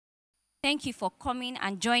Thank you for coming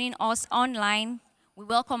and joining us online. We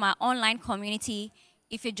welcome our online community.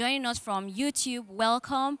 If you're joining us from YouTube,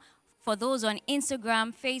 welcome. For those on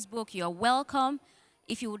Instagram, Facebook, you're welcome.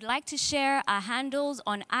 If you would like to share our handles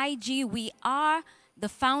on IG, we are the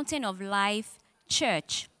Fountain of Life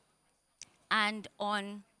Church. And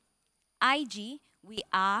on IG, we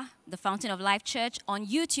are the Fountain of Life Church. On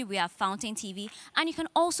YouTube, we are Fountain TV. And you can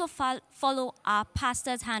also follow our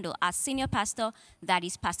pastor's handle, our senior pastor, that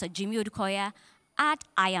is Pastor Jimmy Odukoya, at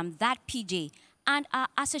I Am That PJ. And our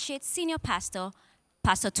associate senior pastor,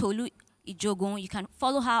 Pastor Tolu Ijogun. You can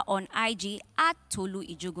follow her on IG at Tolu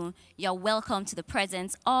Ijogun. You're welcome to the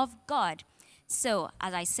presence of God. So,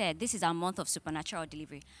 as I said, this is our month of supernatural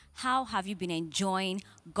delivery. How have you been enjoying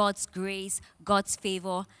God's grace, God's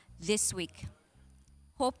favor this week?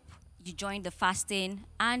 Hope you joined the fasting.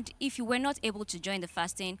 And if you were not able to join the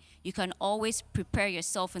fasting, you can always prepare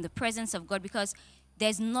yourself in the presence of God, because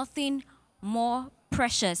there's nothing more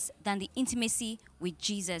precious than the intimacy with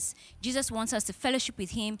Jesus. Jesus wants us to fellowship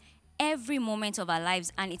with him every moment of our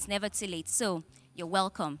lives, and it's never too late. So, you're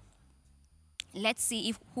welcome. Let's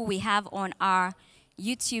see who we have on our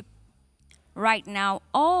YouTube right now.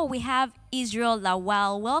 Oh, we have Israel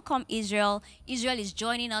Lawal. Welcome, Israel. Israel is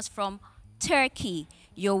joining us from Turkey.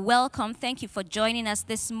 You're welcome. Thank you for joining us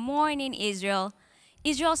this morning, Israel.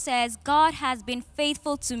 Israel says, God has been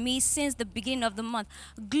faithful to me since the beginning of the month.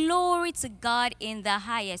 Glory to God in the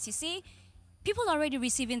highest. You see, people are already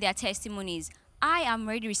receiving their testimonies. I am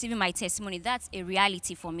already receiving my testimony. That's a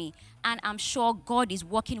reality for me. And I'm sure God is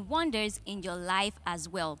working wonders in your life as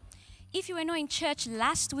well. If you were not in church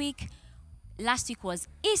last week was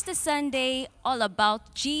Easter Sunday, all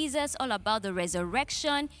about Jesus, all about the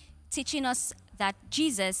resurrection, teaching us that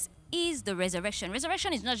Jesus is the resurrection.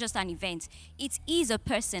 Resurrection is not just an event. It is a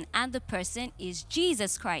person, and the person is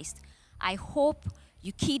Jesus Christ. I hope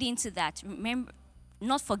you keyed into that. Remember,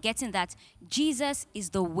 not forgetting that Jesus is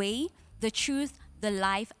the way, the truth, the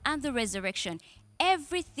life, and the resurrection.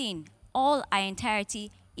 Everything, all our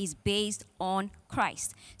entirety, is based on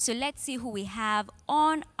Christ. So let's see who we have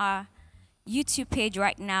on our YouTube page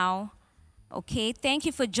right now. Okay, thank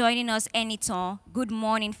you for joining us, Eniton. Good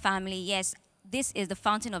morning, family. Yes, this is the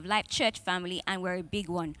Fountain of Life Church family, and we're a big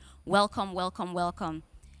one. Welcome, welcome, welcome.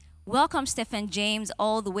 Welcome, Stephen James,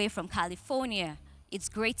 all the way from California. It's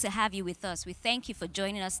great to have you with us. We thank you for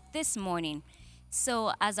joining us this morning.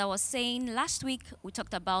 So, as I was saying, last week we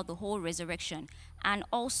talked about the whole resurrection and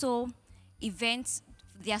also events.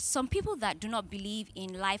 There are some people that do not believe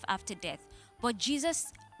in life after death, but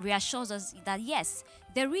Jesus reassures us that yes,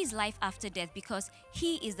 there is life after death because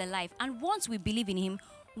he is the life. And once we believe in him,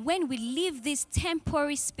 when we leave this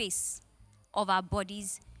temporary space of our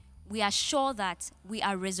bodies, we are sure that we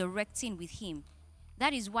are resurrecting with him.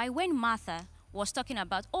 That is why when Martha was talking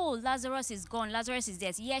about, oh, Lazarus is gone, Lazarus is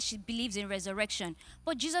dead. Yes, she believes in resurrection.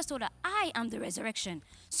 But Jesus told her, I am the resurrection.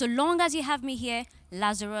 So long as you have me here,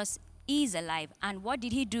 Lazarus is alive. And what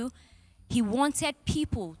did he do? He wanted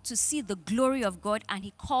people to see the glory of God, and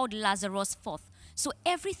he called Lazarus forth. So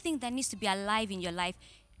everything that needs to be alive in your life,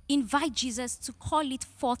 invite Jesus to call it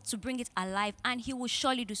forth, to bring it alive, and he will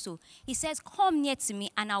surely do so. He says, come near to me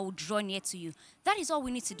and I will draw near to you. That is all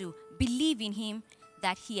we need to do. Believe in him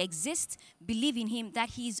that he exists. Believe in him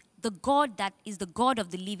that he is the God that is the God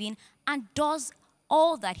of the living and does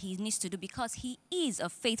all that he needs to do because he is a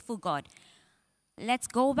faithful God. Let's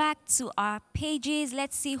go back to our pages.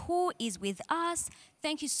 Let's see who is with us.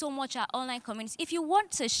 Thank you so much, our online community. If you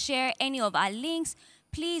want to share any of our links,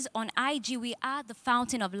 please, on IG, we are the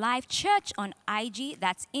Fountain of Life Church on IG.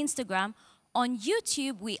 That's Instagram. On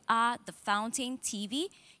YouTube, we are the Fountain TV.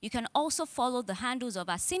 You can also follow the handles of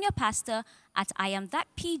our senior pastor at I Am That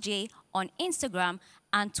PJ on Instagram,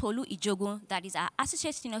 and Tolu Ijogun, that is our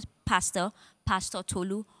associate senior pastor, Pastor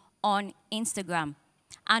Tolu, on Instagram.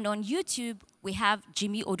 And on YouTube, we have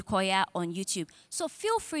Jimmy Odukoya on YouTube. So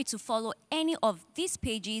feel free to follow any of these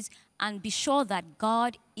pages and be sure that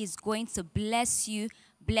God is going to bless you,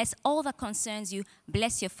 bless all that concerns you,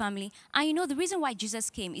 bless your family. And you know, the reason why Jesus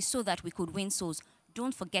came is so that we could win souls.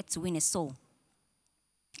 Don't forget to win a soul.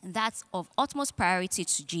 That's of utmost priority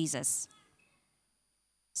to Jesus.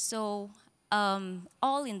 So,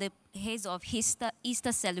 all in the haze of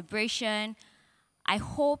Easter celebration, I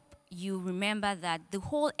hope you remember that the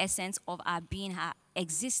whole essence of our being, our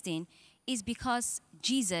existing, is because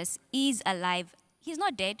Jesus is alive. He's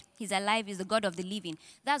not dead. He's alive. He's the God of the living.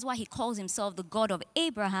 That's why he calls himself the God of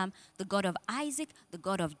Abraham, the God of Isaac, the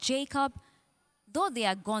God of Jacob. Though they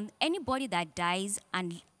are gone, anybody that dies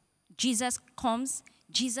and Jesus comes,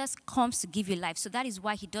 Jesus comes to give you life. So that is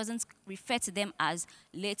why he doesn't refer to them as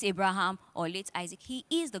late Abraham or late Isaac. He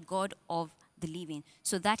is the God of the living.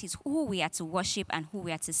 So that is who we are to worship and who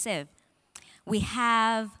we are to serve. We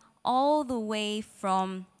have all the way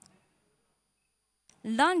from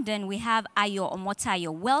London, we have Ayo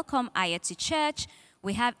Omotayo. Welcome, Ayo, to church.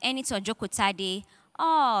 We have Enito Jokotade.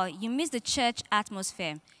 Oh, you missed the church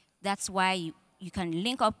atmosphere. That's why you can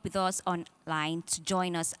link up with us online to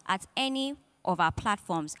join us at any of our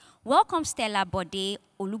platforms. Welcome, Stella Bode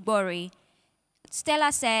Olugbori.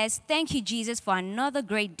 Stella says, thank you, Jesus, for another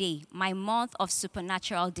great day, my month of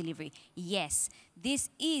supernatural delivery. Yes, this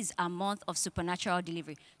is a month of supernatural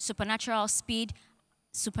delivery, supernatural speed,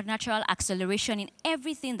 supernatural acceleration in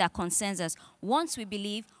everything that concerns us. Once we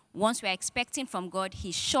believe, once we are expecting from God,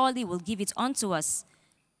 he surely will give it unto us.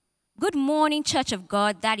 Good morning, Church of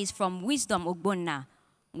God. That is from Wisdom Ogbonna.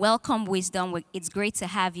 Welcome, Wisdom. It's great to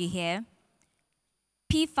have you here.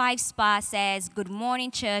 P5 Spa says, good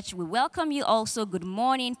morning, church. We welcome you also. Good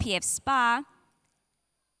morning, PF Spa.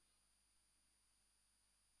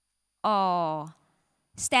 Oh,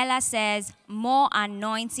 Stella says, more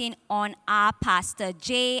anointing on our Pastor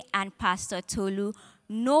Jay and Pastor Tolu.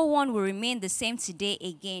 No one will remain the same today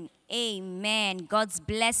again. Amen. God's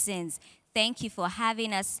blessings. Thank you for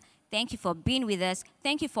having us. Thank you for being with us.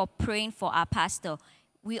 Thank you for praying for our pastor.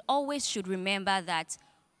 We always should remember that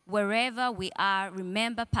wherever we are,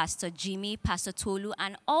 remember Pastor Jimmy, Pastor Tolu,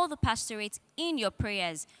 and all the pastorates in your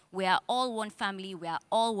prayers. We are all one family. We are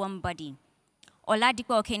all one body.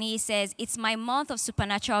 Oladipo Okeni says, it's my month of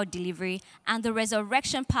supernatural delivery, and the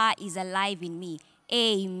resurrection power is alive in me.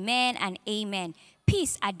 Amen and amen.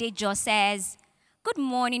 Peace Adejo says, good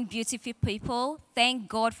morning, beautiful people. Thank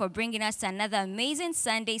God for bringing us to another amazing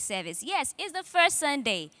Sunday service. Yes, it's the first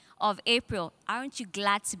Sunday of April. Aren't you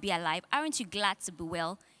glad to be alive? Aren't you glad to be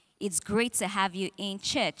well? It's great to have you in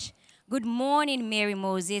church. Good morning, Mary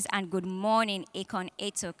Moses, and good morning, Akon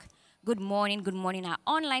Etuk. Good morning, our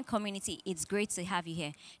online community. It's great to have you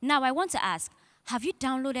here. Now, I want to ask, have you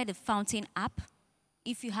downloaded the Fountain app?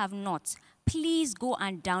 If you have not, please go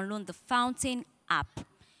and download the Fountain app.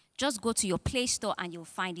 Just go to your Play Store and you'll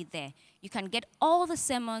find it there. You can get all the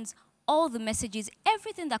sermons, all the messages,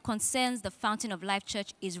 everything that concerns the Fountain of Life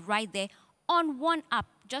Church is right there on one app.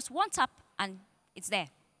 Just one tap and it's there.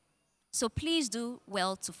 So please do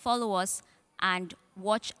well to follow us and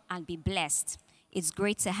watch and be blessed. It's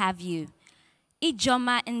great to have you.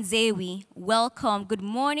 Ijoma Nzewi, welcome. Good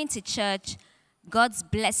morning to church. God's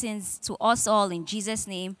blessings to us all in Jesus'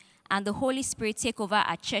 name. And the Holy Spirit take over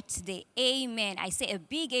our church today. Amen. I say a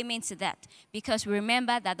big amen to that because we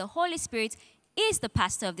remember that the Holy Spirit is the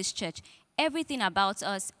pastor of this church. Everything about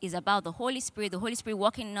us is about the Holy Spirit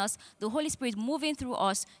working in us, the Holy Spirit moving through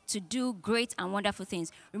us to do great and wonderful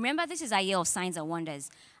things. Remember, this is our year of signs and wonders.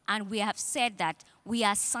 And we have said that we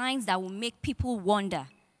are signs that will make people wonder.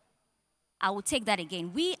 I will take that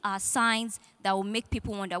again. We are signs that will make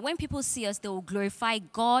people wonder. When people see us, they will glorify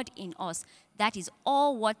God in us. That is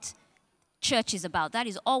all what church is about. That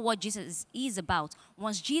is all what Jesus is about.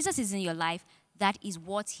 Once Jesus is in your life, that is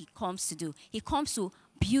what he comes to do. He comes to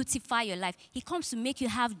beautify your life. He comes to make you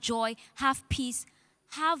have joy, have peace,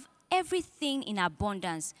 have everything in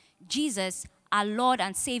abundance. Jesus, our Lord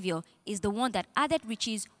and Savior, is the one that added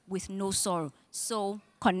riches with no sorrow. So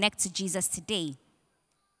connect to Jesus today.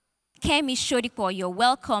 Kemi Shodipo, you're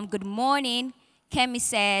welcome. Good morning. Kemi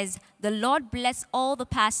says, the Lord bless all the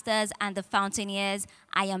pastors and the fountainers.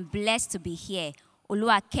 I am blessed to be here.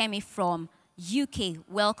 Olua Kemi from UK,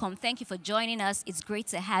 welcome. Thank you for joining us. It's great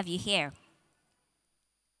to have you here.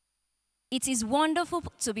 It is wonderful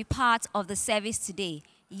to be part of the service today.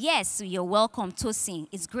 Yes, you're welcome, Tosin.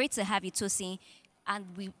 It's great to have you, Tosin. And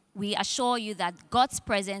we assure you that God's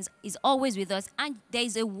presence is always with us and there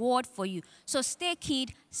is a word for you. So stay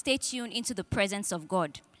keyed, stay tuned into the presence of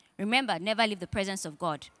God. Remember, never leave the presence of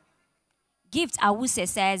God. Gift Awuse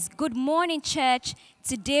says, good morning, church.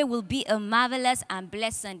 Today will be a marvelous and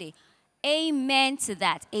blessed Sunday. Amen to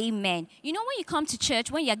that. Amen. You know, when you come to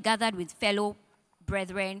church, when you're gathered with fellow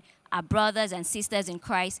brethren, our brothers and sisters in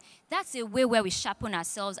Christ, that's a way where we sharpen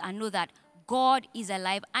ourselves and know that God is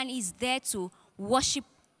alive and is there to worship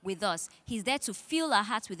with us. He's there to fill our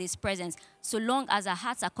hearts with his presence, so long as our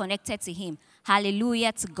hearts are connected to him.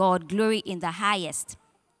 Hallelujah to God. Glory in the highest.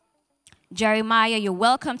 Jeremiah, you're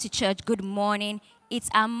welcome to church. Good morning. It's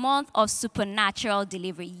a month of supernatural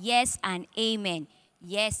delivery. Yes and amen.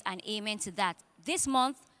 Yes and amen to that. This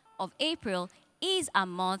month of April is a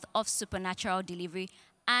month of supernatural delivery,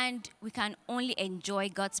 and we can only enjoy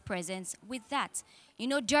God's presence with that. You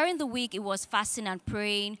know, during the week, it was fasting and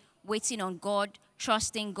praying, waiting on God,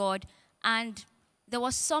 trusting God, and there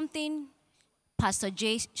was something Pastor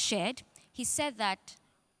Jay shared. He said that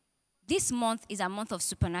this month is a month of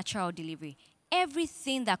supernatural delivery.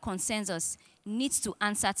 Everything that concerns us needs to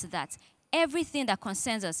answer to that. Everything that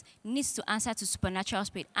concerns us needs to answer to supernatural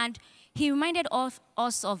spirit. And he reminded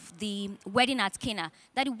us of the wedding at Cana,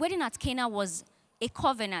 that the wedding at Cana was a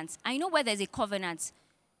covenant. I know where there's a covenant,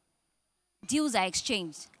 deals are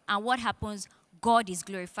exchanged. And what happens? God is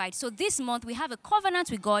glorified. So this month, we have a covenant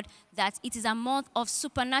with God that it is a month of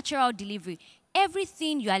supernatural delivery.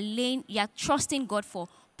 Everything you are trusting God for,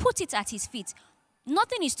 put it at his feet.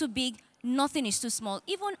 Nothing is too big, nothing is too small.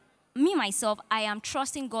 Even me, myself, I am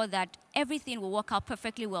trusting God that everything will work out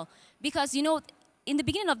perfectly well. Because, you know, in the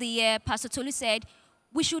beginning of the year, Pastor Tolu said,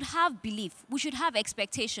 we should have belief. We should have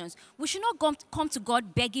expectations. We should not come to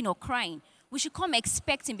God begging or crying. We should come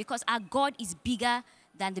expecting, because our God is bigger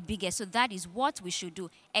than the biggest. So that is what we should do.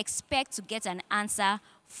 Expect to get an answer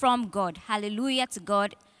from God. Hallelujah to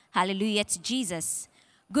God. Hallelujah to Jesus.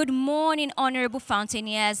 Good morning, honorable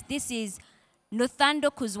Fountainers. This is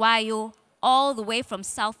Nothando Kuzwayo, all the way from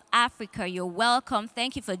South Africa. You're welcome.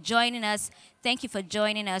 Thank you for joining us. Thank you for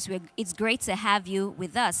joining us. It's great to have you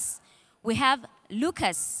with us. We have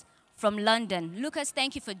Lucas from London. Lucas,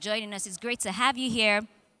 thank you for joining us. It's great to have you here.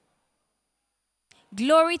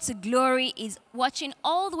 Glory to Glory is watching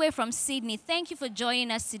all the way from Sydney. Thank you for joining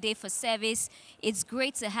us today for service. It's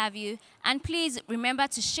great to have you. And please remember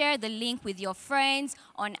to share the link with your friends.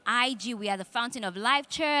 On IG, we are the Fountain of Life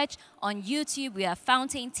Church. On YouTube, we are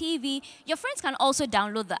Fountain TV. Your friends can also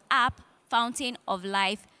download the app, Fountain of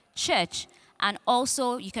Life Church. And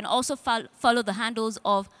also, you can also follow the handles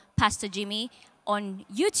of Pastor Jimmy. On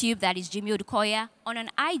YouTube, that is Jimmy Odukoya. On an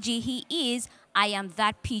IG, he is I Am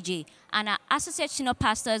That PJ. And our Associate Senior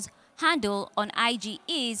Pastor's handle on IG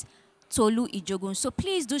is Tolu Ijogun. So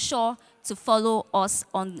please do sure to follow us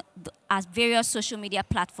on our various social media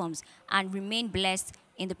platforms and remain blessed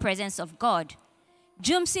in the presence of God.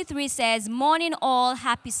 Jumsi3 says, morning all,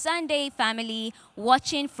 happy Sunday family,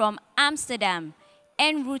 watching from Amsterdam,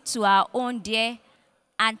 en route to our own dear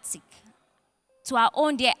Antique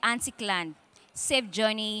land. Safe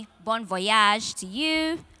journey, bon voyage to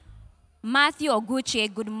you. Matthew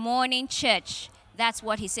Oguche, good morning, church. That's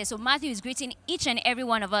what he says. So Matthew is greeting each and every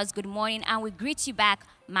one of us, good morning, and we greet you back,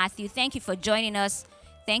 Matthew. Thank you for joining us.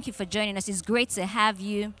 Thank you for joining us. It's great to have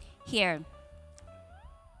you here.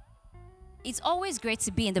 It's always great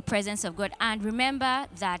to be in the presence of God. And remember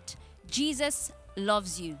that Jesus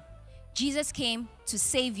loves you. Jesus came to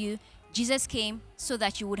save you. Jesus came so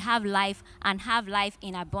that you would have life and have life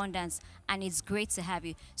in abundance. And it's great to have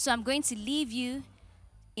you. So I'm going to leave you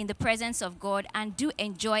in the presence of God, and do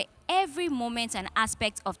enjoy every moment and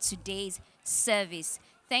aspect of today's service.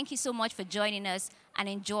 Thank you so much for joining us, and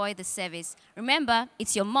enjoy the service. Remember,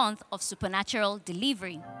 it's your month of supernatural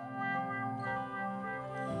delivery.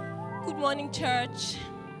 Good morning, church.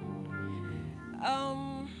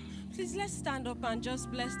 Please let's stand up and just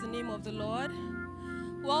bless the name of the Lord.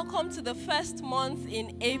 Welcome to the first month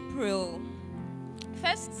in April.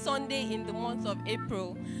 First Sunday in the month of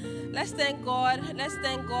April. Let's thank God. Let's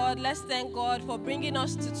thank God. Let's thank God for bringing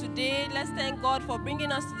us to today. Let's thank God for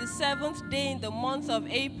bringing us to the 7th day in the month of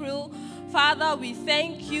April. Father, we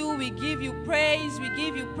thank you. We give you praise. We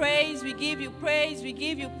give you praise. We give you praise. We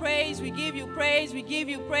give you praise. We give you praise. We give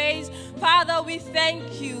you praise. Father, we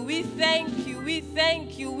thank you. We thank you. We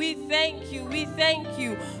thank you. We thank you. We thank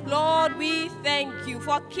you. Lord, we thank you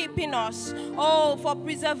for keeping us. Oh, for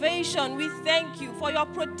preservation. We thank you for your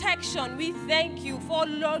protection. We thank you for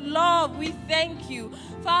your love. We thank you.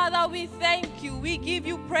 Father, we thank you. We give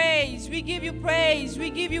you praise. We give you praise.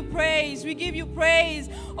 We give you praise. We give you praise.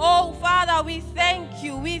 Oh, Father, we thank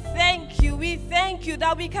you. We thank you. We thank you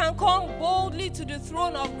that we can come boldly to the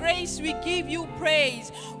throne of grace. We give you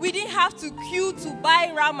praise. We didn't have to queue to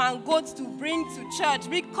buy ram and goats to bring to church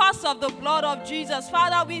because of the blood of Jesus.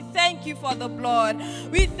 Father, we thank you for the blood.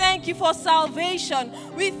 We thank you for salvation.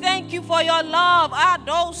 We thank you for your love.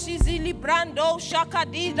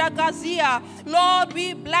 Lord,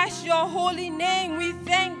 we bless your holy name. We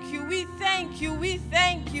thank you. We thank you. We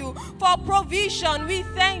thank you for provision. We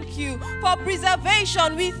thank you for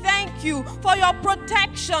preservation. We thank you for your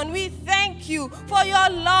protection. We thank you for your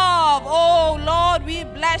love. Oh, Lord, we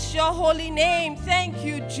bless your holy name. Thank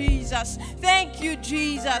you, Jesus. Thank you,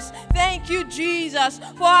 Jesus. Thank you, Jesus.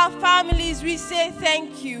 For our families, we say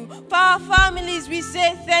thank you. For our families, we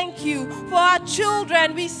say thank you. For our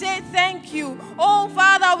children, we say thank you. Oh,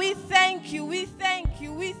 Father, we thank you. We thank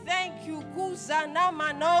you. We thank you. Kuzana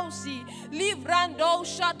manosi, livrando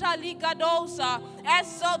shataligadosa,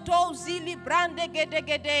 esoto zili brande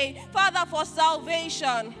gede. Father, for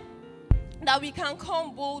salvation. that we can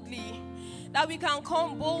come boldly, that we can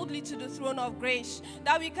come boldly to the throne of grace,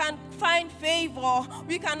 that we can find favor,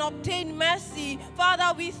 we can obtain mercy.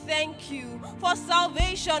 Father, we thank you for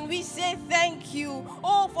salvation. We say thank you.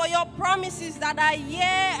 Oh, for your promises that are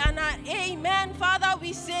yea and are amen. Father,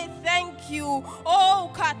 we say thank you.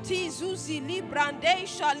 Oh, katizuzi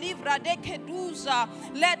librandesha livradekeduza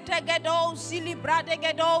letegedosi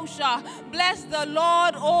libradegedosha. Bless the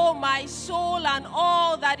Lord, oh my soul, and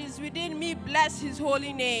all that is within me. Bless his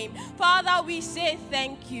holy name. Father, we say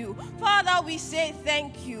thank you. Father, we say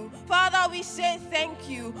thank you. Father, we say thank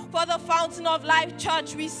you for the Fountain of Life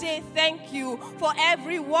Church. We say thank you for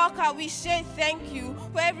every worker. We say thank you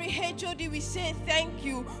for every HOD. We say thank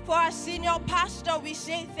you for our senior pastor. We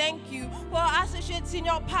say thank you for our associate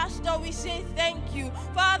senior pastor. We say thank you,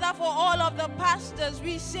 Father, for all of the pastors.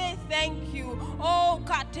 We say thank you. Oh,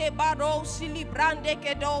 katebaro silibrande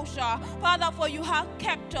kedosha. Father, for you have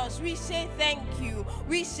kept us. We say thank you.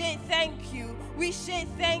 We say thank you. We say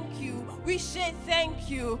thank you. We say thank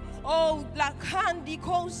you. Oh, lakandi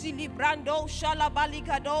ko silibrando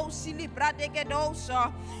shalabalikado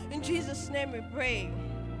silibradegedosa. In Jesus' name we pray.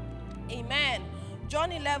 Amen.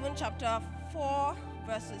 John 11, chapter 4,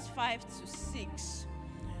 verses 5 to 6.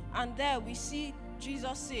 And there we see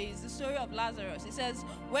Jesus says, the story of Lazarus. It says,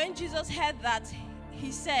 when Jesus heard that,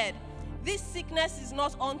 he said, this sickness is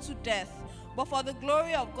not unto death, but for the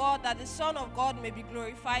glory of God, that the Son of God may be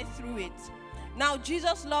glorified through it. Now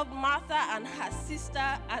Jesus loved Martha and her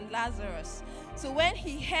sister and Lazarus. So when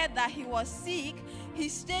he heard that he was sick, he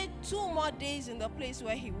stayed 2 more days in the place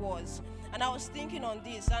where he was. And I was thinking on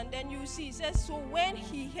this, and then you see, it says, so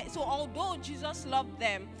although Jesus loved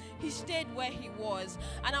them, he stayed where he was.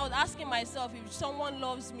 And I was asking myself, if someone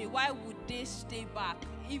loves me, why would they stay back?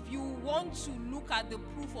 If you want to look at the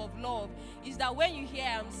proof of love, is that when you hear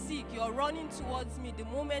I'm sick, you're running towards me the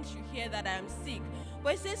moment you hear that I'm sick.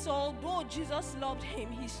 But it says, so although Jesus loved him,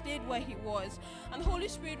 he stayed where he was. And the Holy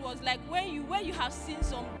Spirit was like, when you have seen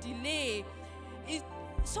some delay,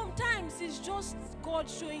 sometimes it's just God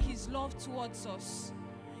showing his love towards us.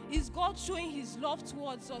 It's God showing his love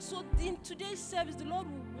towards us. So in today's service, the Lord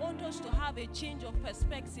will want us to have a change of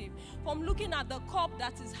perspective from looking at the cup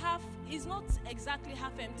that is not exactly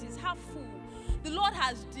half empty, it's half full. The Lord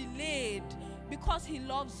has delayed because he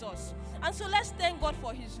loves us. And so let's thank God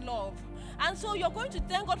for his love. And so you're going to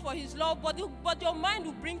thank God for his love, but your mind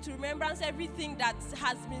will bring to remembrance everything that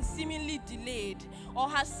has been seemingly delayed or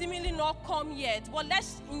has seemingly not come yet. But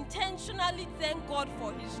let's intentionally thank God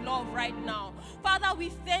for his love right now. Father, we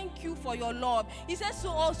thank you for your love. He says, so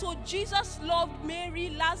also Jesus loved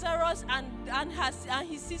Mary, Lazarus, and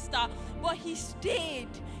his sister, but he stayed.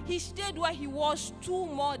 He stayed where he was 2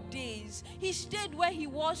 more days. He stayed where he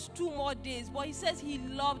was 2 more days, but he says he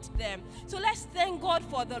loved them. So let's thank God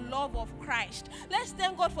for the love of Christ. Let's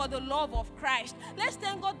thank God for the love of Christ. Let's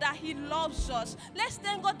thank God that he loves us. Let's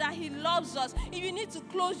thank God that he loves us. If you need to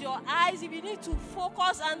close your eyes, if you need to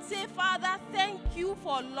focus and say, Father, thank you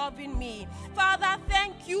for loving me. Father,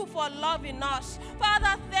 thank you for loving us.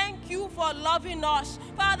 Father, thank you for loving us.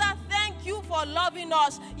 Father, thank you for loving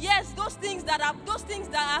us. Yes, those things that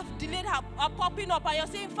have delayed are popping up, and you're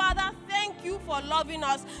saying, Father, thank you for loving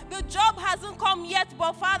us. The job hasn't come yet,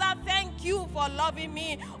 but Father, thank you for loving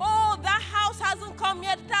me. Oh, that house hasn't come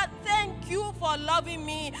yet. Thank you for loving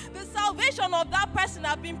me. The salvation of that person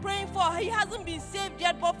I've been praying for, he hasn't been saved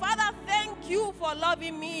yet, but Father, thank you for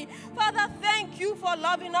loving me. Father, thank you for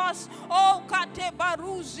loving us. Oh,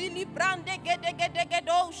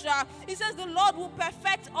 he says the Lord will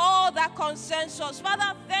perfect all that concerns us.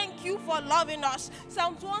 Father, thank you for loving us.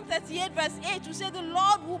 Psalm 138 verse 8 will say the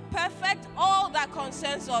Lord will perfect all that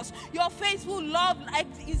concerns us. Your faithful love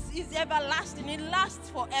is everlasting. It lasts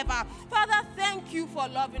forever. Father, thank you for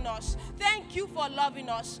loving us. Thank you for loving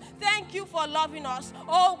us. Thank you for loving us.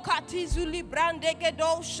 Oh, katizuli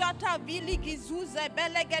brandegedo shata vili gizuze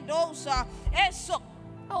belegedosa eso.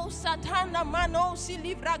 Oh, satana mano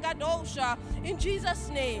silivragadosha. In Jesus'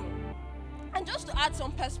 name. And just to add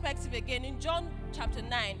some perspective again, in John chapter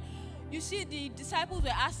 9, you see the disciples were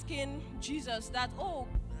asking Jesus that, oh,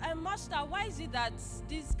 Master, why is it that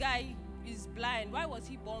this guy is blind? Why was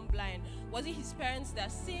he born blind? Was it his parents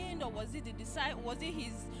that sinned, or was it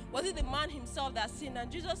the man himself that sinned?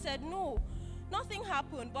 And Jesus said, no, nothing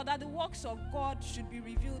happened, but that the works of God should be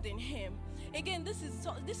revealed in him. Again, this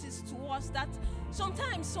is to us that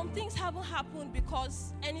sometimes some things haven't happened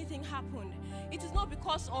because anything happened. It is not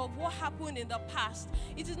because of what happened in the past.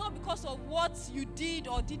 It is not because of what you did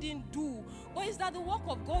or didn't do. But it's that the work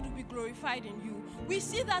of God will be glorified in you. We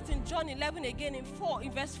see that in John 11 again in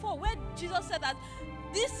verse 4, where Jesus said that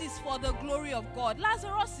This is for the glory of God.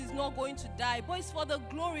 Lazarus is not going to die, but it's for the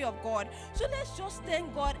glory of God. So let's just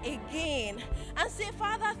thank God again and say,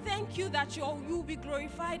 Father, thank you that you'll be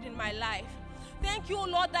glorified in my life. Thank you,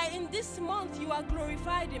 Lord, that in this month you are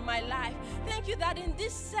glorified in my life. Thank you that in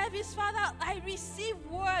this service, Father, I receive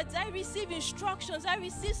words, I receive instructions, I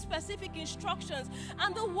receive specific instructions,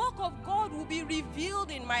 and the work of God will be revealed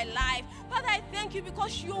in my life. Father, I thank you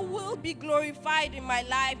because you will be glorified in my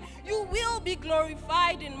life. You will be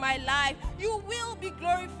glorified in my life. You will be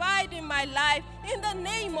glorified in my life in the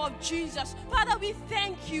name of Jesus. Father, we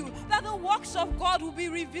thank you that the works of God will be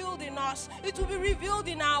revealed in us. It will be revealed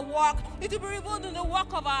in our work. It will be revealed in the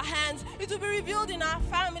work of our hands. It will be revealed in our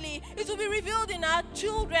family. It will be revealed in our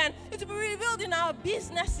children. It will be revealed in our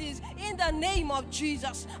businesses in the name of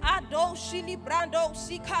Jesus. Ado shili brando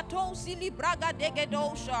sikato sili braga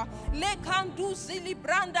degedosha lekandu sili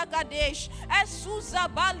branda gadesh esuza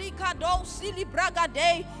balikado sili braga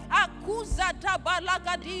de akuza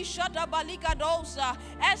tabalagadi shada balikadosa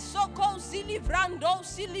esoko sili brando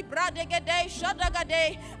sili bradegede shada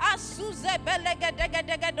gade asuze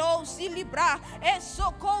belegedegedegado sili bra.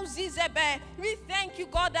 We thank you,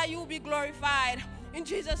 God, that you will be glorified. In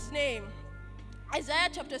Jesus' name. Isaiah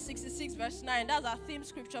chapter 66, verse 9. That's our theme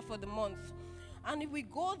scripture for the month. And if we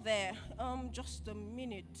go there, just a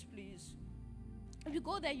minute, please. If you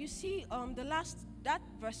go there, you see that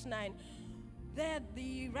verse 9. There,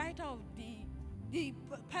 the writer of the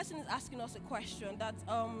person is asking us a question that,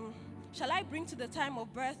 shall I bring to the time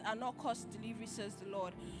of birth and not cause delivery, says the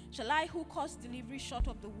Lord? Shall I who cause delivery short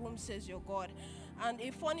of the womb, says your God? And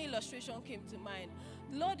a funny illustration came to mind.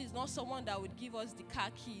 The Lord is not someone that would give us the car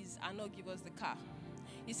keys and not give us the car.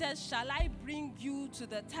 He says, shall I bring you to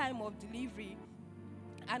the time of delivery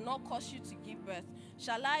and not cause you to give birth?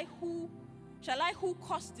 Shall I who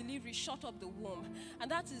cause delivery short of the womb?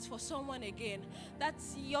 And that is for someone again. That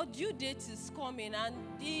your due date is coming, and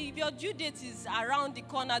if your due date is around the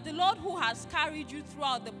corner, the Lord who has carried you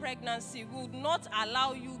throughout the pregnancy will not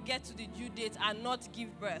allow you get to the due date and not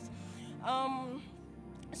give birth.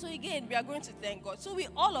 So again, we are going to thank God. So with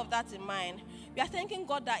all of that in mind, we are thanking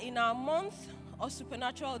God that in our month of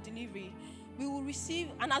supernatural delivery, we will receive,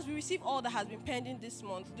 and as we receive all that has been pending this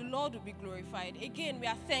month, the Lord will be glorified. Again, we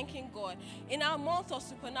are thanking God. In our month of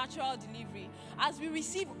supernatural delivery, as we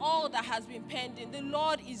receive all that has been pending, the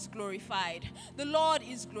Lord is glorified. The Lord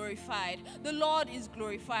is glorified. The Lord is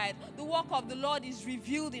glorified. The work of the Lord is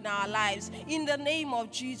revealed in our lives in the name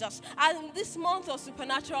of Jesus. And in this month of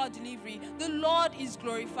supernatural delivery, the Lord is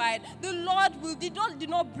glorified. The Lord did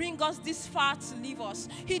not bring us this far to leave us.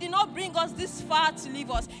 He did not bring us this far to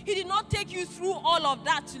leave us. He did not take you through all of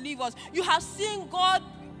that to leave us. You have seen God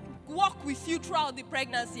walk with you throughout the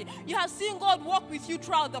pregnancy. You have seen God walk with you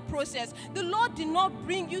throughout the process. The Lord did not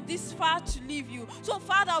bring you this far to leave you. So,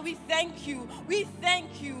 Father, we thank you. We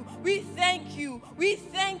thank you. We thank you. We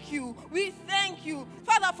thank you. We thank you,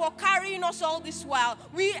 Father, for carrying us all this while.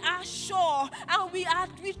 We are sure and we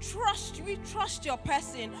trust your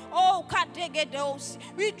person. Oh, Kadegedos,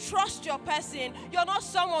 we trust your person. You're not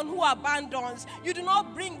someone who abandons. You do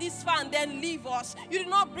not bring this far and then leave us. You do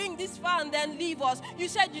not bring this far and then leave us. You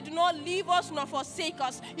said you do not leave us nor forsake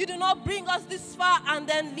us. You do not bring us this far and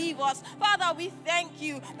then leave us. Father, we thank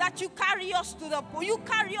you that you carry us to full date. You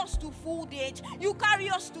carry us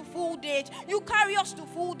to full date. You carry us to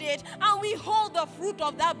full date. And we hold the fruit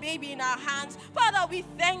of that baby in our hands. Father, we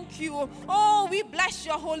thank you. Oh, we bless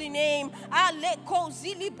your holy name. Oh,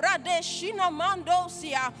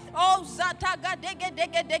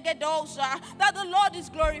 that the Lord is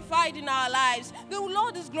glorified in our lives. The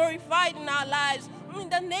Lord is glorified in our lives. In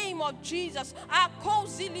the name of Jesus,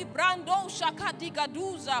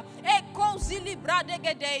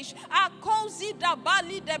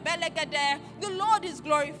 the Lord is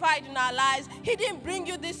glorified in our lives. He didn't bring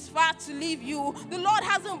you this far to leave you. The Lord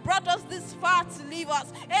hasn't brought us this far to leave us.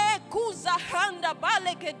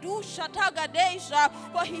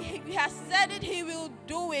 For he has said it, he will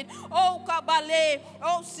do it. Oh, Kabale,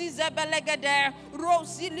 oh, Sizebelegede,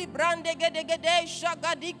 Rosili Brandegede,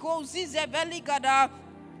 Shagadiko, Zizebeligada.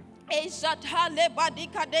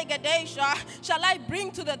 Shall I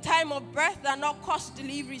bring to the time of birth and not cause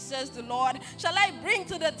delivery, says the Lord? Shall I bring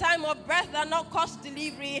to the time of birth and not cause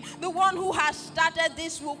delivery? The one who has started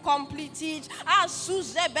this will complete it. And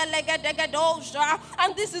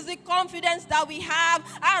this is the confidence that we have.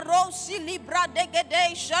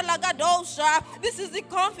 This is the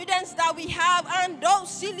confidence that we have. And that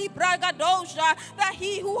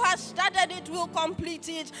he who has started it will complete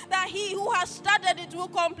it. That he who has started it will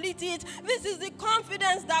complete it. This is the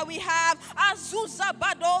confidence that we have. That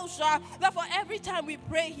for every time we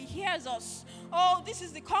pray, he hears us. Oh, this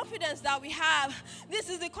is the confidence that we have. This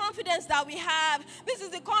is the confidence that we have. This is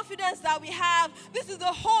the confidence that we have. This is the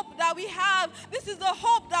hope that we have. This is the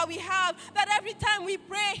hope that we have, that every time we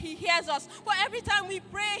pray, he hears us. For every time we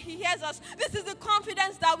pray, he hears us. This is the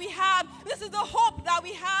confidence that we have. This is the hope that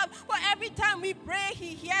we have. For every time we pray, he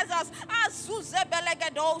hears us.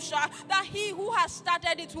 That he who has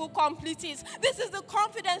started it will complete it. This is the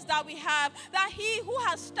confidence that we have, that he who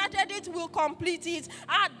has started it will complete it.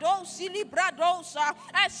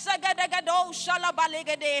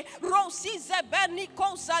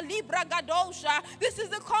 This is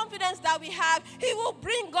the confidence that we have. He will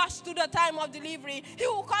bring us to the time of delivery. He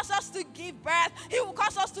will cause us to give birth. He will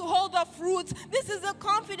cause us to hold the fruit. This is the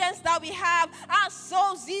confidence that we have.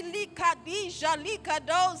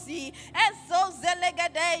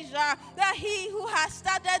 That he who has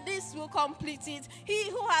started this will complete it. He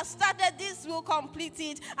who has started this will complete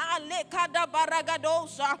it.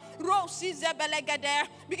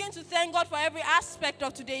 Begin to thank God for every aspect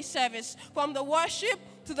of today's service, from the worship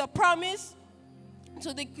to the promise,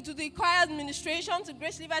 to the choir administration, to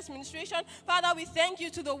Grace Levi's administration. Father, we thank you.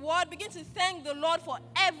 To the word, begin to thank the Lord for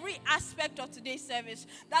every aspect of today's service,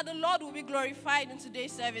 that the Lord will be glorified in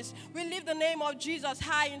today's service. We lift the name of Jesus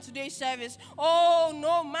high in today's service. Oh,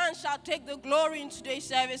 no man shall take the glory in today's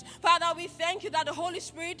service. Father, we thank you that the Holy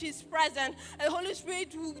Spirit is present. The Holy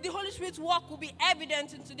Spirit's work will be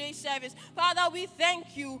evident in today's service. Father, we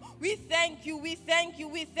thank you. We thank you. We thank you.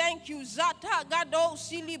 We thank you. Zata Gado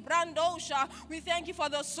Sili Brandosha. We thank you for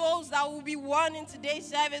the souls that will be won in today's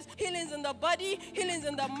service. Healings in the body, healings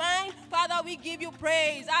in the mind. Father, we give you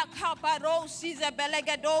praise.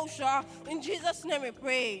 In Jesus' name we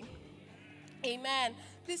pray. Amen.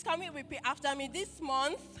 Please come and repeat after me. This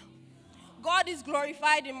month, God is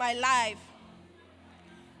glorified in my life.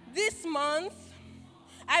 This month,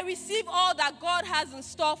 I receive all that God has in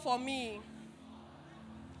store for me.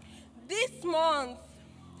 This month,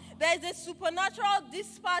 there is a supernatural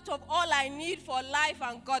dispatch of all I need for life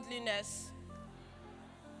and godliness.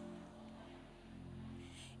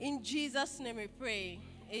 In Jesus' name we pray.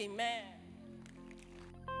 Amen.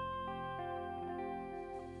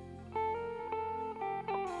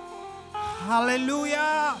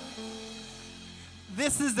 Hallelujah.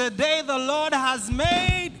 This is the day the Lord has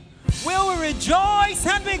made. We will rejoice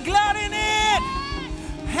and be glad in it.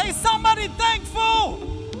 Hey, somebody thankful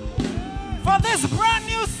for this brand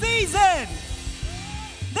new season.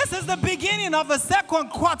 This is the beginning of the second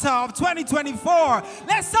quarter of 2024.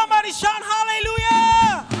 Let somebody shout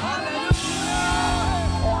hallelujah! Hallelujah!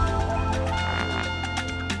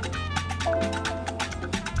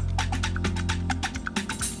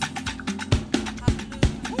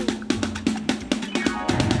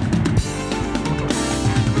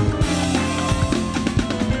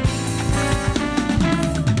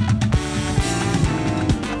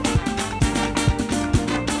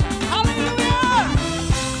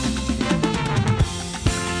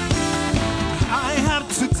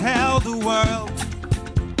 Tell the world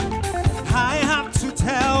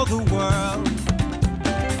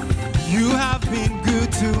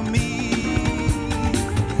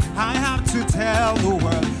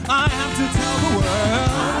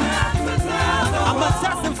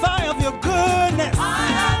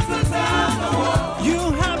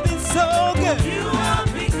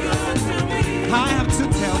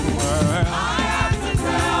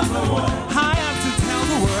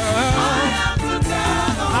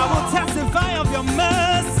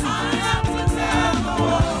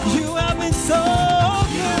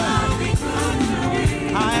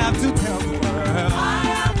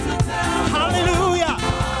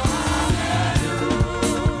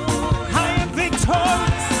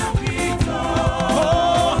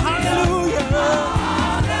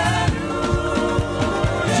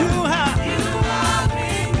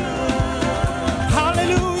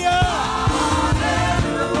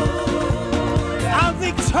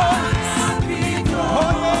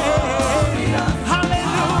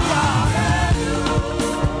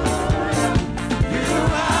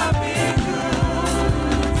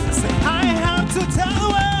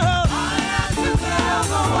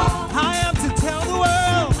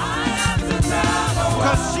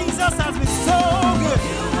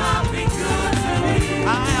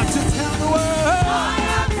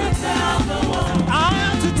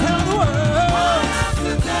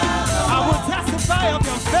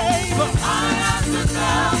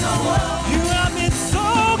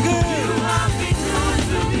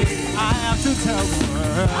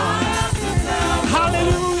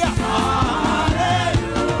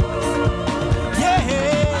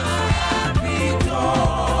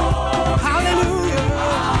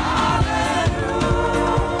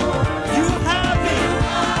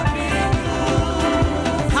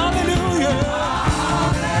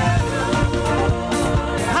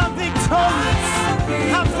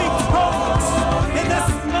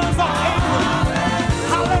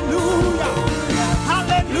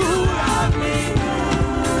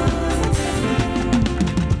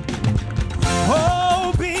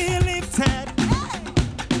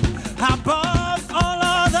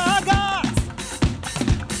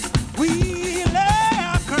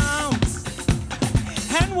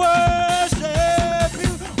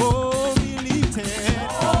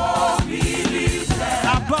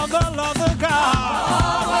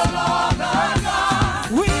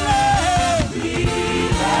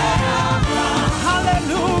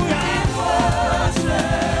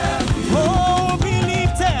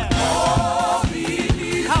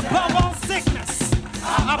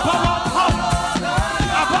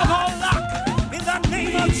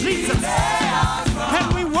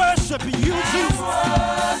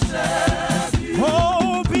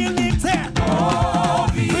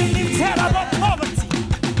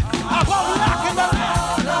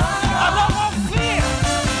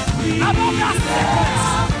out of your sickness.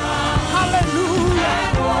 Hallelujah.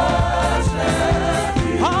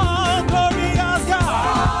 Oh, glorious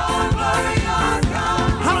God.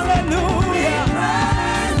 Hallelujah.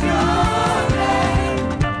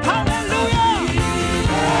 Hallelujah.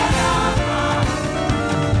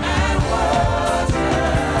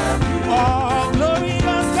 Oh,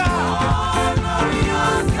 glorious God.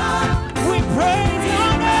 We praise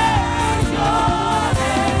your name.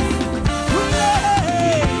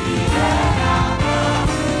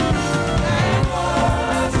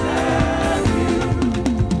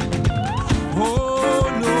 Oh,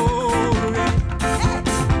 glory.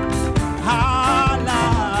 Hallelujah.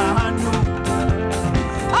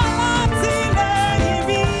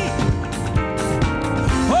 Amatilemi.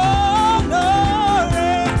 Oh,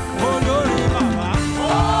 glory. Oh, glory, Baba.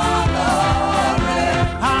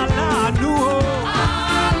 Hallelujah.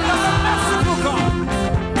 Merciful God.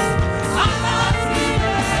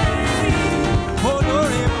 Oh,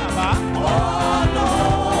 glory, Baba.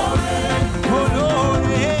 Oh,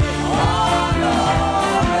 glory.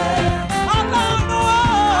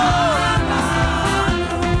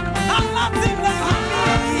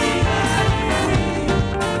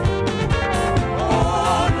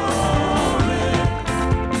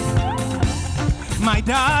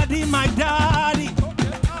 My daddy.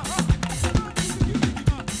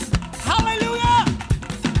 Hallelujah.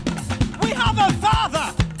 We have a father.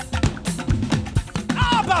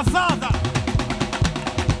 Abba Father.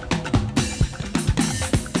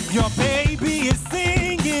 Your baby is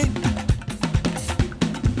singing.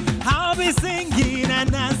 I'll be singing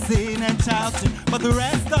and dancing and shouting for the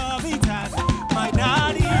rest of the time. My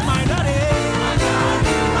daddy, my daddy.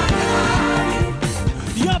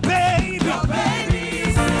 Your baby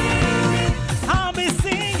is singing. I'll be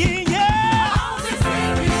singing, yeah.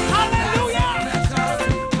 Hallelujah.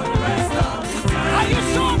 Are you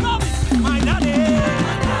sure about it? My daddy.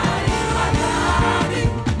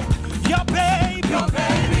 Your baby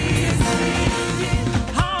is singing.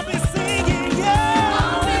 I'll be singing, yeah.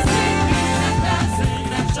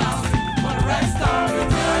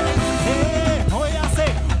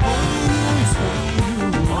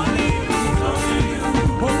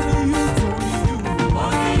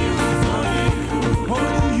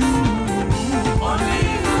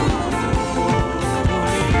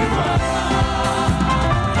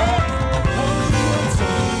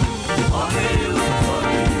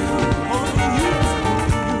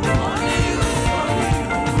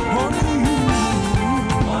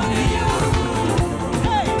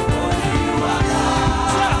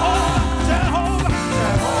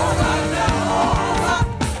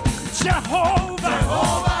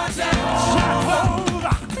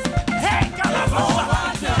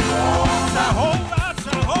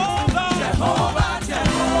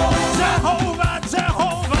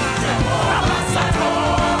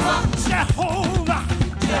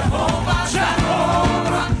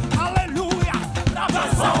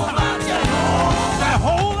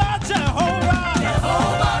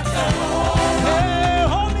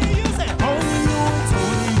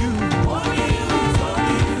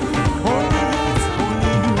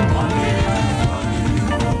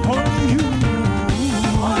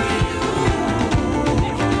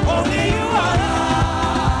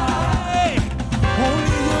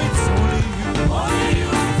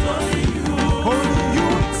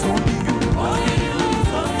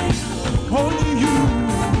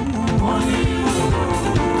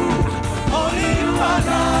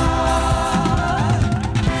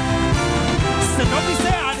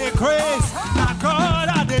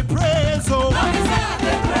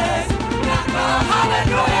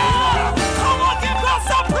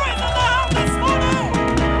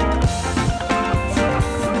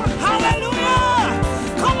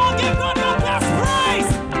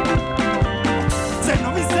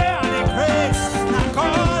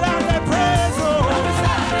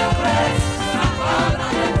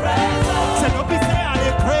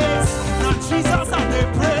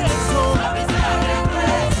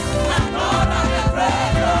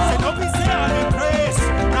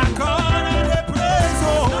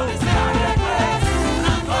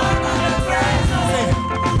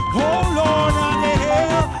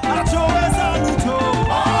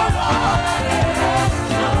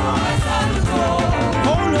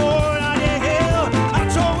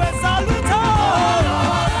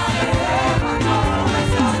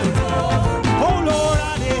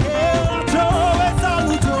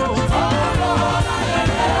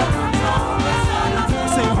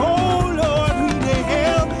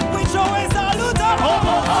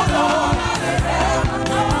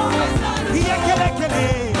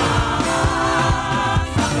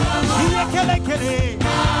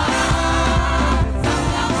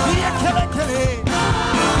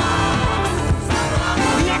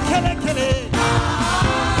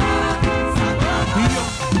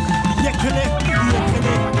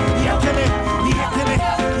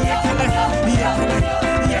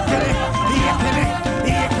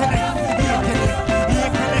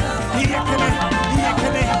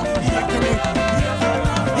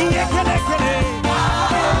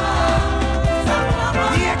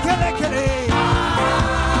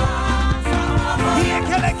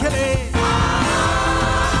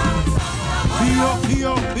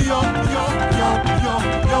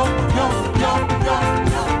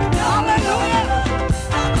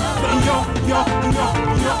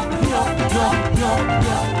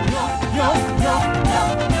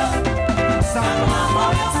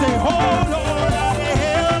 Say, oh Lord, I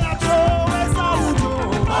hail a Joe saluto.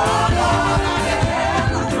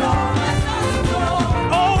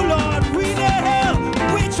 Oh Lord, we hail,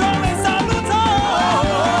 we Joe saluto.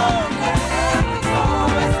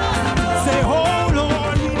 Say, oh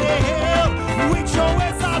Lord, we hail, we Joe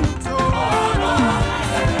saluto.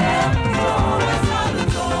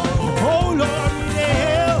 Oh Lord, we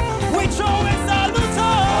hail, we Joe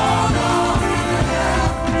saluto.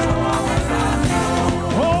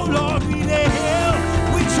 Oh Lord, we hail,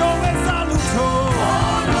 we Joe saluto.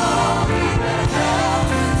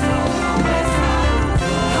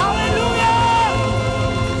 Hallelujah!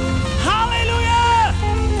 Hallelujah!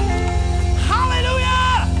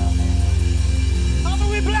 Hallelujah! Father,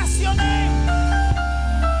 we bless your name.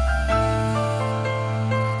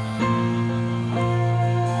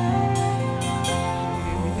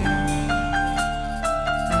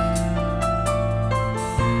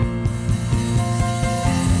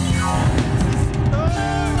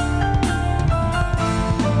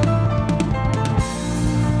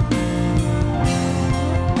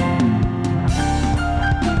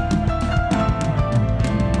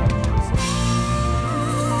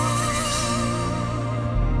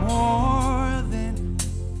 More than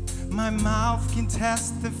my mouth can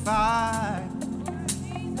testify,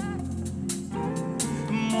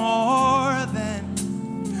 more than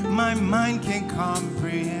my mind can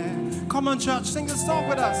comprehend. Come on, church, sing a song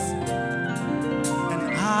with us.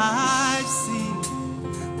 And I've seen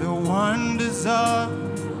the wonders of.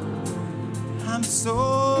 I'm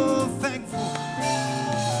so thankful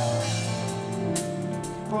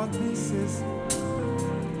for this is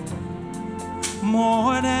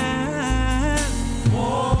more than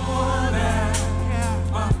yeah.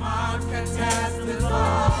 My heart can testify.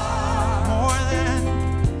 More than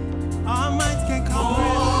our minds can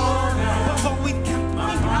comprehend. But we can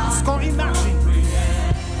ask or imagine.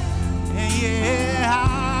 And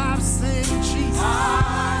yeah, I've seen Jesus.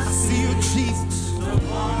 I see you, Jesus.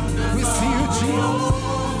 We see you, Jesus.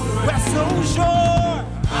 We're so sure.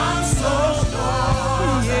 I'm so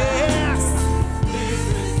sure. Yes. This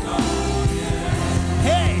is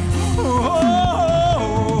Hey. Oh, oh,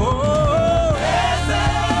 oh, oh.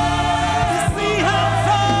 See how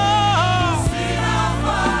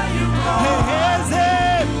far you go.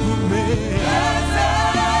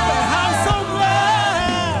 I'm so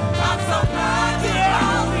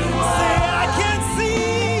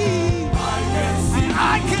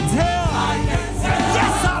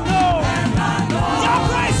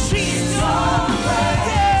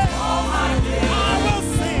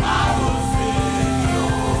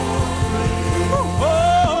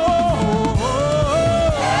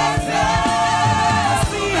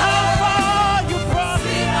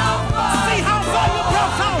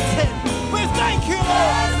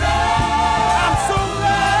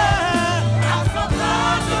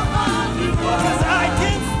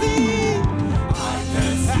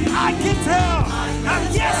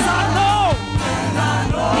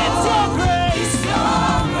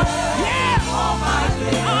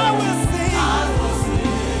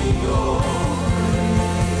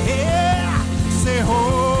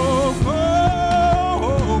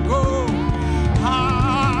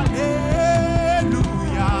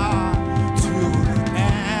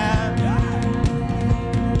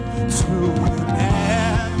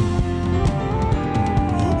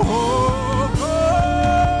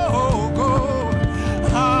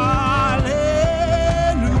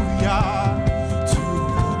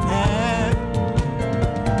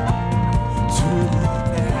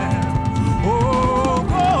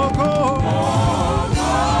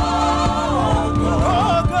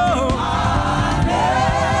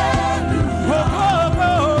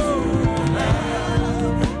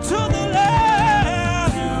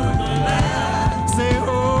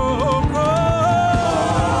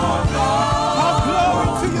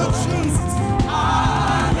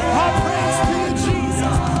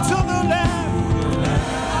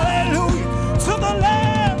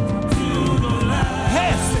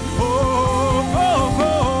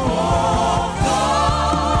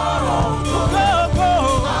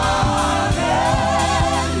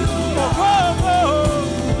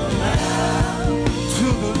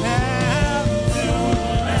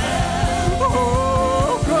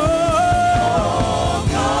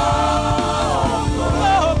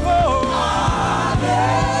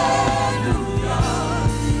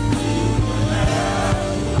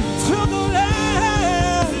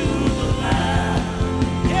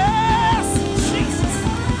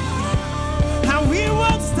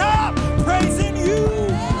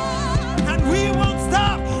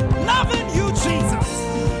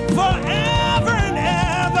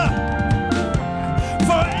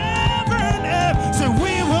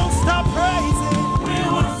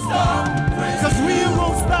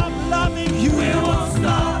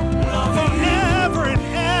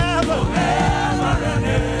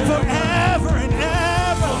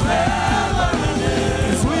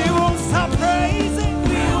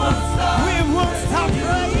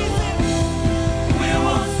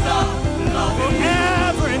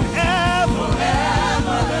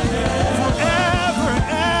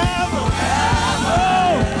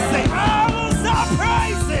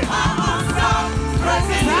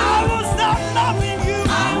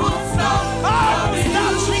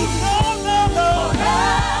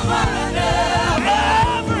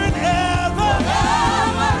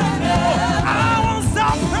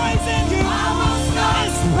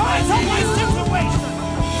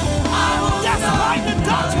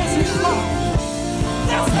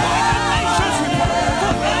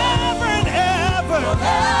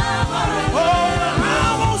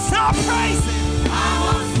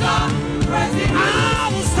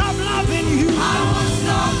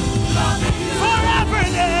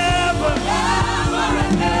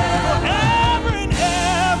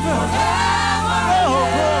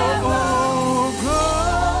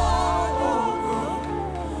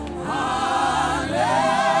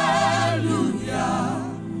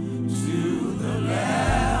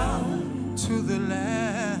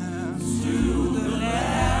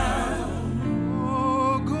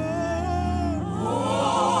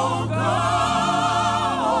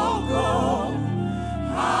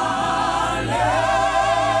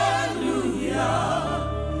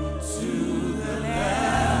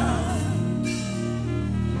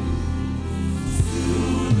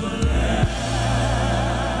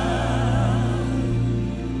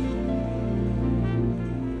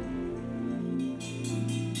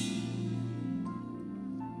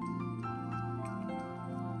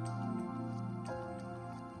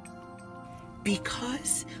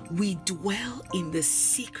Because we dwell in the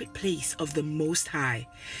secret place of the Most High,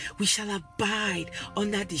 we shall abide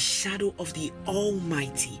under the shadow of the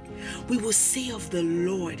Almighty. We will say of the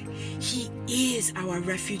Lord, He is our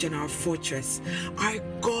refuge and our fortress. Our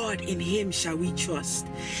God, in Him shall we trust.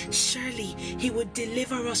 Surely He will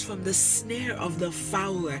deliver us from the snare of the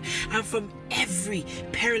fowler and from every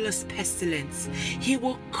perilous pestilence. He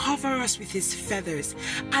will cover us with His feathers,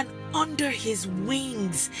 and under His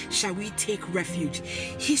wings shall we take refuge.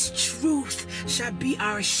 His truth shall be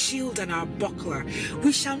our shield and our buckler.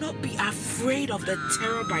 We shall not be afraid of the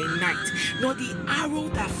terror by night, nor the arrow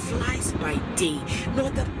that flies by day, nor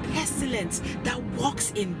the pestilence that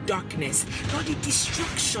walks in darkness, nor the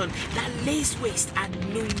destruction that lays waste at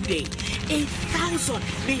noonday. 1,000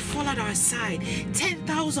 may fall at our side,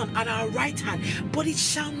 10,000 at our right hand, but it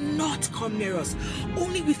shall not come near us.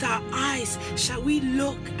 Only with our eyes shall we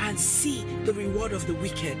look and see the reward of the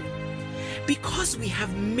wicked. Because we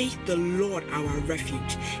have made the Lord our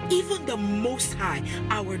refuge, even the Most High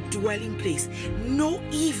our dwelling place, no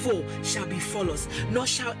evil shall befall us, nor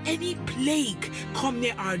shall any plague come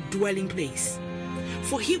near our dwelling place.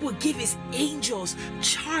 For He will give His angels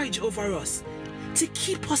charge over us, to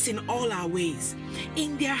keep us in all our ways.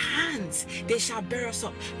 In their hands they shall bear us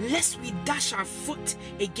up, lest we dash our foot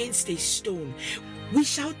against a stone. We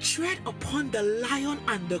shall tread upon the lion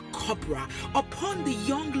and the cobra, upon the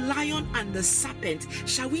young lion and the serpent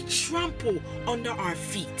shall we trample under our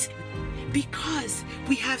feet. Because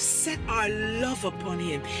we have set our love upon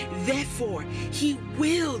Him, therefore He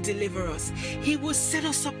will deliver us. He will set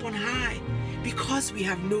us up on high, because we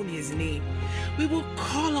have known His name. We will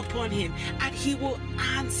call upon Him and He will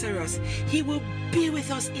answer us. He will be with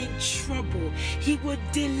us in trouble. He will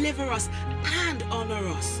deliver us and honor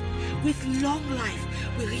us. With long life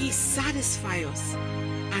will He satisfy us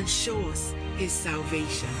and show us His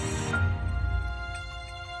salvation.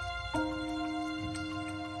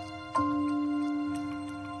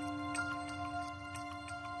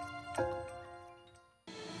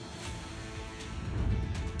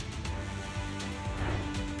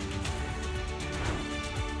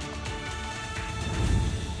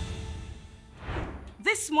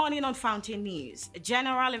 This morning on Fountain News,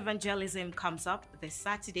 General Evangelism comes up this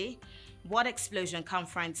Saturday. Word Explosion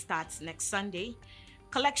Conference starts next Sunday.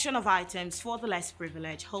 Collection of items for the less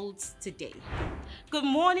privileged holds today. Good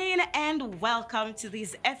morning and welcome to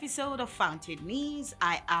this episode of Fountain News.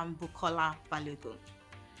 I am Bukola Balogun.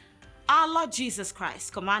 Our Lord Jesus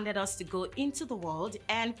Christ commanded us to go into the world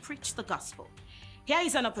and preach the gospel. Here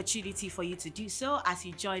is an opportunity for you to do so as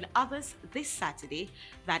you join others this Saturday,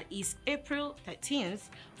 that is April 13th,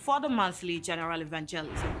 for the monthly General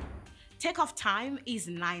Evangelism. Takeoff time is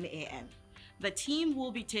 9 a.m. The team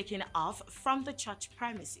will be taking off from the church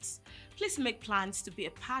premises. Please make plans to be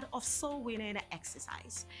a part of soul winning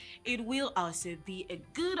exercise. It will also be a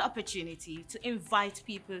good opportunity to invite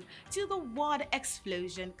people to the Word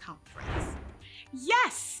Explosion Conference.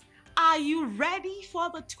 Yes! Are you ready for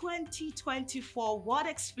the 2024 Word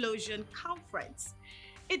Explosion Conference?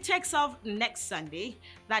 It takes off next Sunday,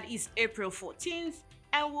 that is April 14th,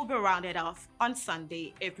 and will be rounded off on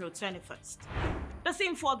Sunday, April 21st. The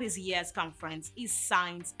theme for this year's conference is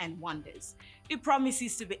Signs and Wonders. It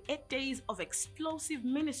promises to be 8 days of explosive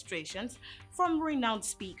ministrations from renowned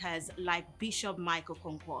speakers like Bishop Michael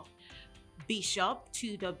Conquo, Bishop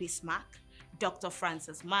Tudor Bismarck, Dr.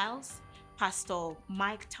 Francis Miles, Pastor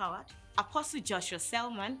Mike Toward, Apostle Joshua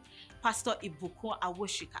Selman, Pastor Ibuko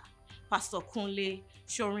Awoshika, Pastor Kunle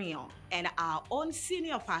Shorion, and our own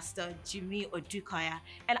Senior Pastor Jimmy Odukoya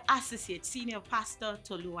and Associate Senior Pastor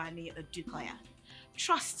Toluwani Odukoya.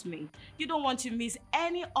 Trust me, you don't want to miss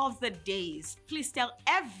any of the days. Please tell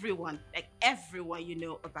everyone, like everyone you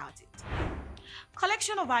know about it.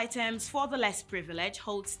 Collection of items for the less privileged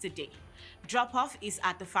holds today. Drop-off is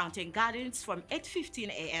at the Fountain Gardens from 8:15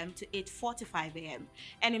 a.m. to 8:45 a.m.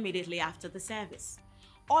 and immediately after the service.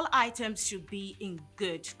 All items should be in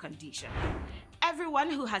good condition.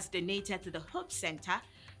 Everyone who has donated to the Hope Center,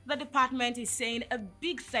 the department is saying a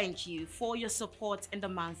big thank you for your support in the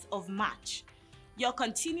month of March. Your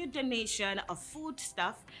continued donation of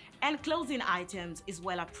foodstuff and clothing items is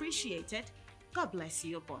well appreciated. God bless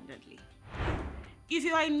you abundantly. If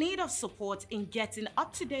you are in need of support in getting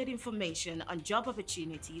up-to-date information on job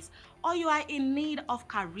opportunities, or you are in need of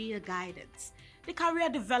career guidance, the Career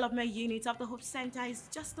Development Unit of the Hope Center is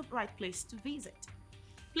just the right place to visit.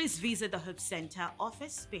 Please visit the Hope Center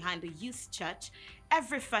office behind the Youth Church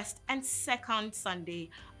every first and second Sunday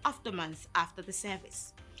of the month after the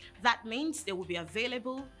service. That means they will be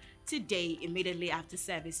available today immediately after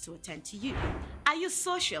service to attend to you. Are you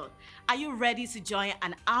social? Are you ready to join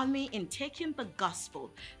an army in taking the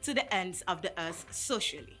gospel to the ends of the earth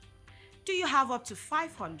socially? Do you have up to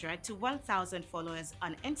 500 to 1,000 followers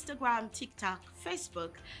on Instagram, TikTok, Facebook,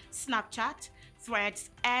 Snapchat, Threads,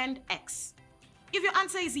 and X? If your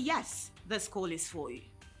answer is yes, this call is for you.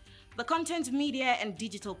 The content media and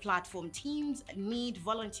digital platform teams need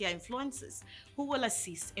volunteer influencers who will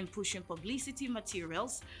assist in pushing publicity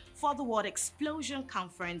materials for the World Explosion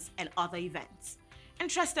Conference and other events.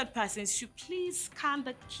 Interested persons should please scan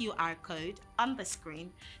the QR code on the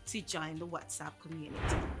screen to join the WhatsApp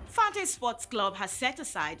community. Fountain Sports Club has set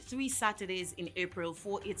aside 3 Saturdays in April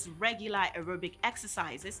for its regular aerobic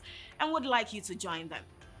exercises and would like you to join them.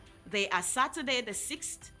 They are Saturday the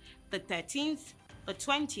 6th, the 13th, the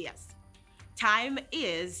 20th. Time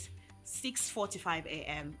is 6:45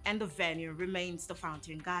 a.m. and the venue remains the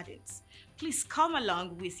Fountain Gardens. Please come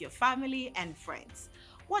along with your family and friends.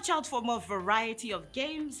 Watch out for more variety of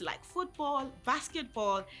games like football,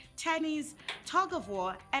 basketball, tennis, tug of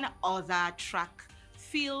war, and other track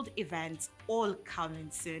field events all coming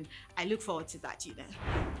soon. I look forward to that,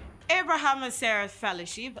 Abraham and Sarah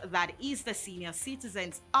Fellowship, that is the senior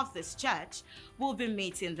citizens of this church, will be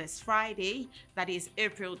meeting this Friday, that is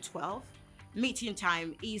April 12th. Meeting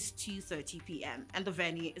time is 2:30 p.m. and the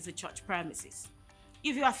venue is a church premises.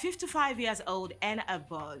 If you are 55 years old and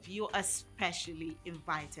above, you are especially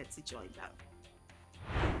invited to join them.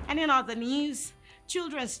 And in other news,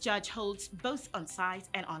 Children's Church holds both on-site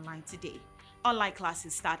and online today. Online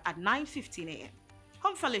classes start at 9:15 a.m.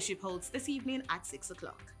 Home Fellowship holds this evening at 6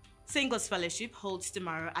 o'clock. Singles Fellowship holds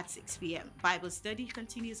tomorrow at 6 p.m. Bible study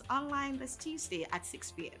continues online this Tuesday at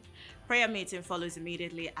 6 p.m. Prayer meeting follows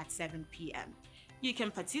immediately at 7 p.m. You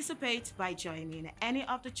can participate by joining any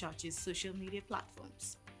of the church's social media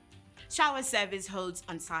platforms. Shower service holds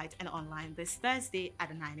on-site and online this Thursday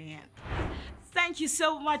at 9 a.m. Thank you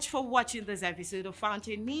so much for watching this episode of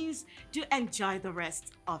Fountain News. Do enjoy the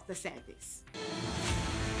rest of the service.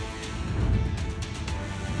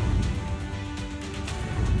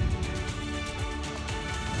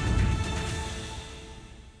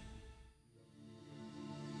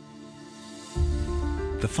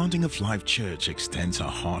 The Fountain of Life Church extends her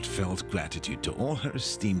heartfelt gratitude to all her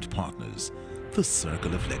esteemed partners, the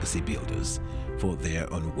Circle of Legacy Builders, for their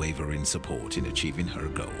unwavering support in achieving her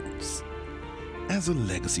goals. As a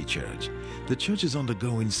legacy church, the church is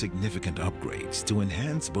undergoing significant upgrades to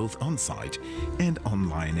enhance both on-site and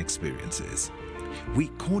online experiences. We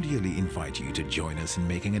cordially invite you to join us in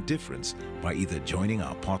making a difference by either joining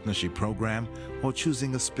our partnership program or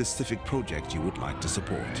choosing a specific project you would like to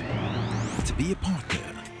support. To be a partner,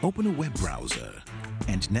 open a web browser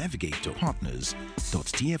and navigate to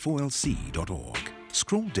partners.tfolc.org.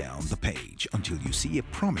 Scroll down the page until you see a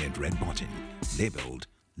prominent red button labeled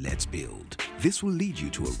Let's Build. This will lead you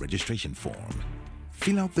to a registration form.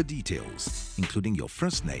 Fill out the details, including your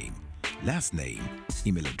first name, last name,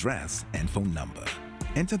 email address, and phone number.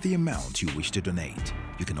 Enter the amount you wish to donate.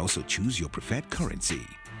 You can also choose your preferred currency,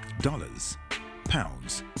 dollars,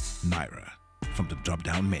 pounds, naira, from the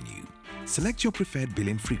drop-down menu. Select your preferred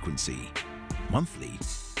billing frequency, monthly,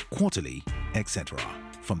 quarterly, etc.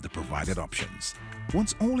 from the provided options.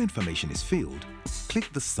 Once all information is filled,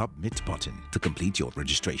 click the Submit button to complete your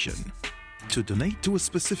registration. To donate to a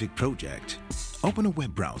specific project, open a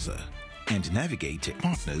web browser and navigate to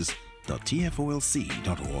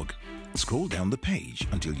partners.tfolc.org. Scroll down the page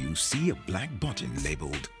until you see a black button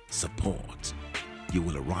labeled Support. You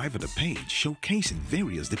will arrive at a page showcasing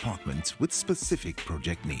various departments with specific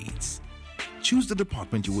project needs. Choose the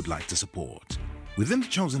department you would like to support. Within the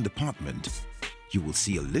chosen department, you will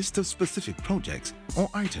see a list of specific projects or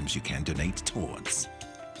items you can donate towards.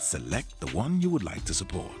 Select the one you would like to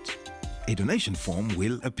support. A donation form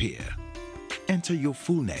will appear. Enter your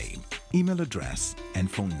full name, email address,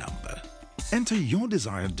 and phone number. Enter your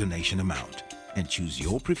desired donation amount and choose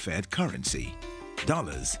your preferred currency,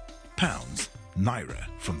 dollars, pounds, naira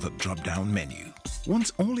from the drop-down menu.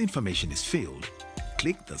 Once all information is filled,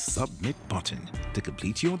 click the Submit button to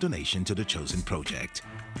complete your donation to the chosen project.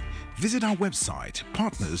 Visit our website,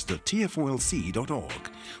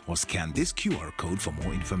 partners.tfolc.org, or scan this QR code for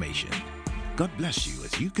more information. God bless you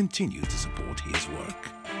as you continue to support His work.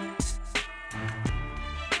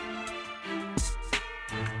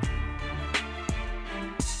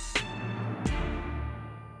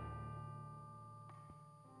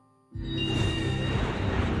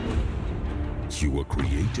 You were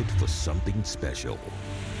created for something special,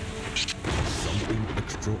 something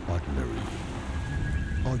extraordinary.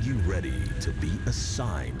 Are you ready to be a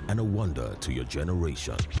sign and a wonder to your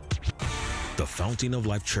generation? The Fountain of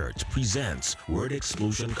Life Church presents Word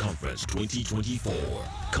Explosion Conference 2024.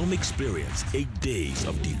 Come experience 8 days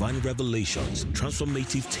of divine revelations,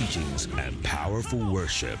 transformative teachings, and powerful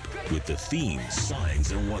worship. With the theme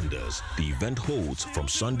Signs and Wonders, the event holds from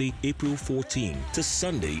Sunday, April 14 to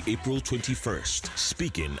Sunday, April 21st.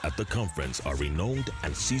 Speaking at the conference are renowned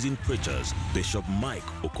and seasoned preachers Bishop Mike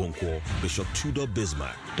Okonkwo, Bishop Tudor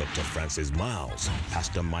Bismarck, Dr. Francis Miles,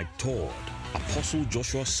 Pastor Mike Todd, Apostle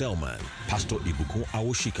Joshua Selman, Pastor Ibukun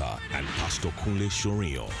Awoshika, and Pastor Kunle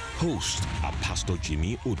Shorinyo. Host are Pastor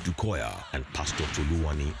Jimmy Odukoya and Pastor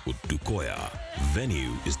Toluwani Odukoya.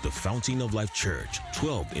 Venue is the Fountain of Life Church,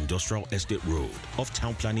 12 Industrial Estate Road, off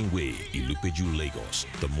Town Planning Way, Ilupeju, Lagos.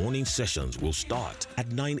 The morning sessions will start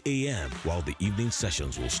at 9 a.m., while the evening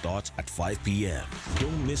sessions will start at 5 p.m.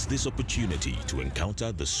 Don't miss this opportunity to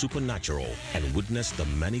encounter the supernatural and witness the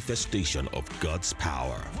manifestation of God's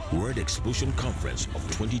power. Word Explosion Conference of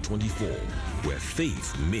 2024, where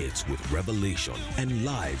faith meets with revelation and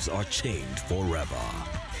lives are changed forever.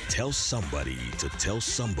 Tell somebody to tell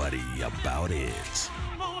somebody about it.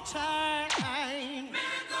 More time.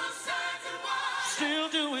 Still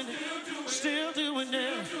doing it. Still doing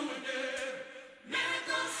it.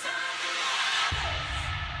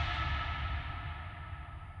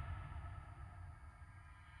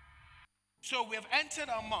 So we have entered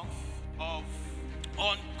a month of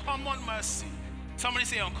uncommon mercy. Somebody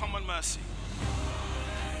say uncommon mercy.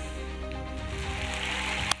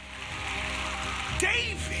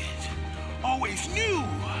 David always knew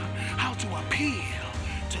how to appeal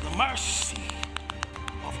to the mercy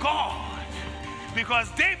of God, because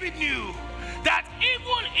David knew that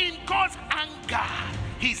even in God's anger,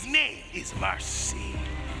 his name is mercy.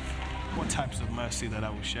 What types of mercy that I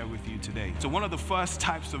will share with you today? So one of the first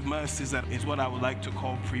types of mercies that is what I would like to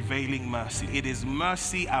call prevailing mercy. It is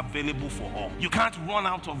mercy available for all. You can't run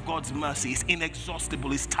out of God's mercy. It's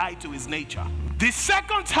inexhaustible. It's tied to his nature. The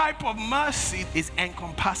second type of mercy is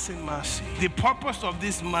encompassing mercy. The purpose of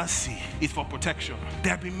this mercy is for protection.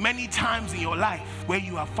 There have been many times in your life where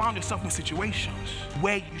you have found yourself in situations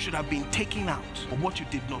where you should have been taken out, but what you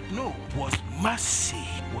did not know was mercy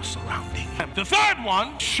was surrounding you. The third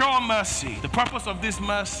one, sure mercy. The purpose of this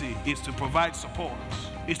mercy is to provide support,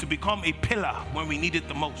 is to become a pillar when we need it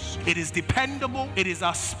the most. It is dependable. It is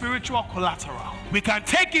our spiritual collateral. We can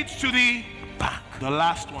take it to the bank. The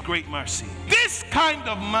last one, great mercy. This kind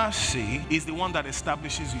of mercy is the one that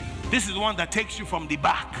establishes you. This is the one that takes you from the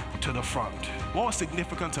back to the front. What was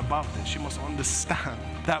significant about this? You must understand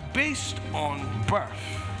that based on birth,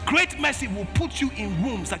 great mercy will put you in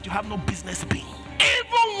rooms that you have no business being.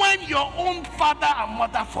 Even when your own father and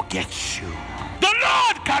mother forget you, the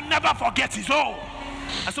Lord can never forget his own.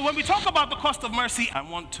 And so when we talk about the cost of mercy, I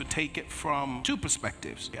want to take it from two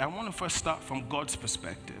perspectives. I want to first start from God's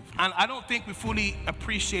perspective. And I don't think we fully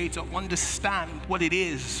appreciate or understand what it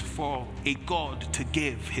is for a God to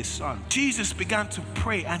give his son. Jesus began to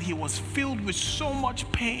pray and he was filled with so much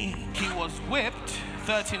pain. He was whipped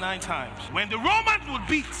 39 times. When the Romans would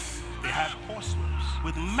beat, they had horse whips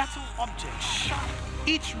with metal objects sharp,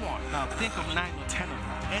 each one. Now think of 9 or 10 of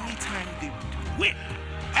them. Anytime they would whip,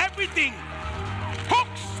 everything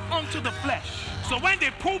hooks onto the flesh. So when they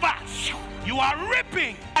pull back, you are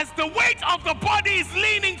ripping as the weight of the body is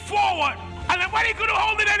leaning forward. And then when he couldn't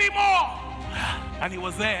hold it anymore, and he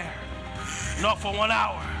was there, not for 1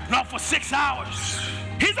 hour, not for 6 hours.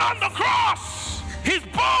 He's on the cross, his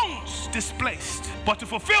bones displaced. But to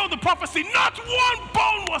fulfill the prophecy, not one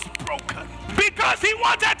bone was broken, because he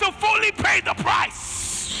wanted to fully pay the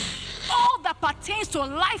price. All that pertains to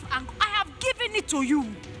life, and I have given it to you.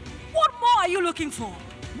 What more are you looking for?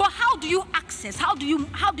 But how do you access? How do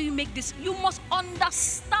you make this? You must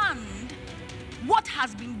understand what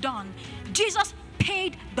has been done. Jesus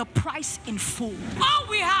paid the price in full. All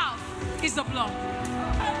we have is the blood.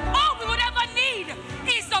 All we would ever need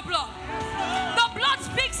is the blood. The blood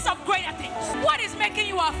speaks of greater things. What is making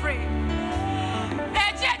you afraid?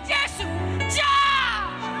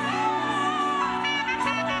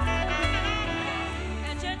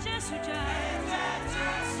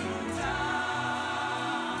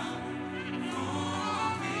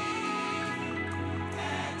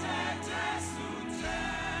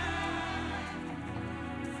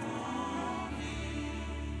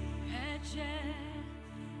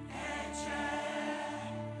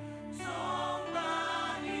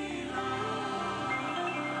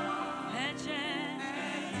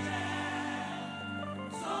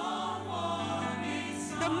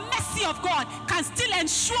 Of God can still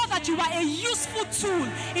ensure that you are a useful tool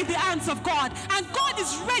in the hands of God. And God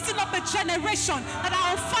is raising up a generation that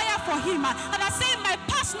are on fire for him, that are saying, my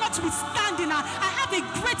pastor notwithstanding, I have a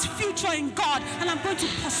great future in God, and I'm going to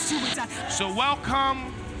pursue it. So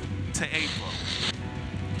welcome to April.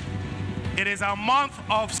 It is a month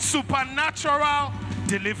of supernatural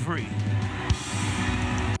delivery.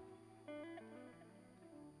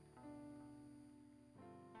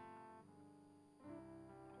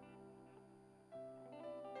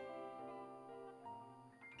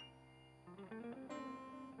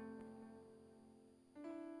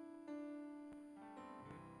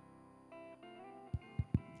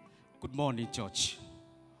 Good morning, church.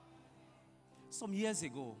 Some years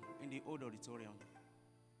ago in the old auditorium,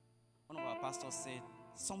 one of our pastors said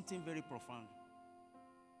something very profound.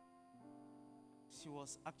 She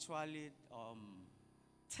was actually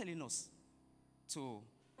telling us to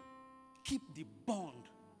keep the bond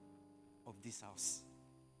of this house.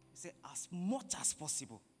 He said, as much as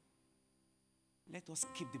possible, let us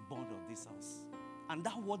keep the bond of this house. And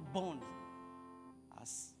that word bond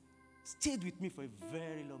has stayed with me for a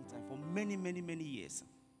very long time, for many, many, many years.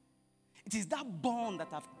 It is that bond that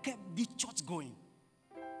have kept the church going.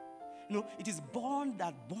 You know, it is bond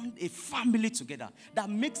that bond a family together, that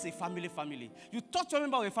makes a family family. You touch a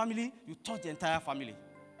member of a family, you touch the entire family.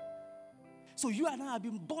 So you and I have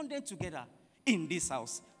been bonded together in this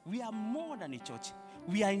house. We are more than a church.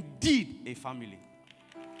 We are indeed a family.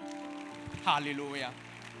 Hallelujah.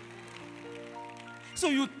 So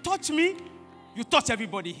you touch me, you touch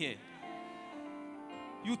everybody here.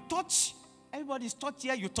 You touch, everybody's touched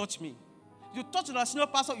here, you touch me. You touch the senior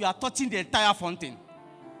pastor, you are touching the entire fountain.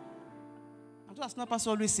 And what senior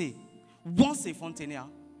pastor always say, once a fountainer,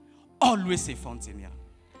 always a fountainer.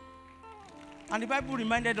 And the Bible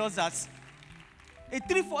reminded us that a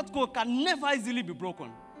 3/4 cord can never easily be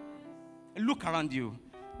broken. Look around you.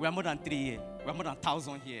 We are more than 3 here. We are more than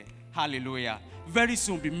 1,000 here. Hallelujah. Very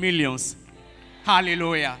soon be millions.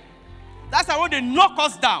 Hallelujah. That's why when they knock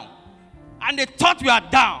us down, and they thought we are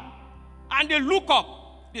down, and they look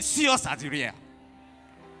up, they see us at the rear.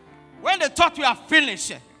 When they thought we are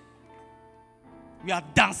finished, we are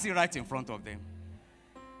dancing right in front of them.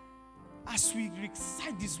 As we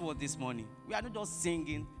recite this word this morning, we are not just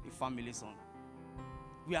singing a family song.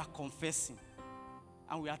 We are confessing,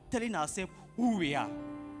 and we are telling ourselves who we are.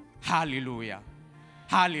 Hallelujah.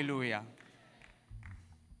 Hallelujah.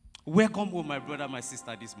 Welcome home, my brother, my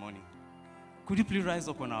sister, this morning. Could you please rise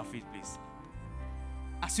up on our feet, please?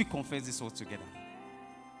 As we confess this all together.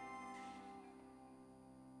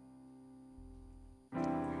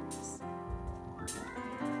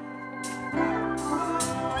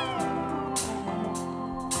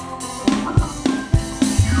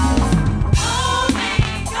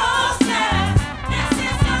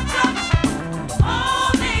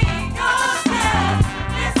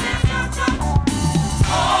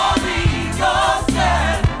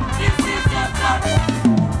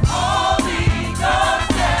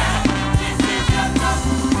 This is your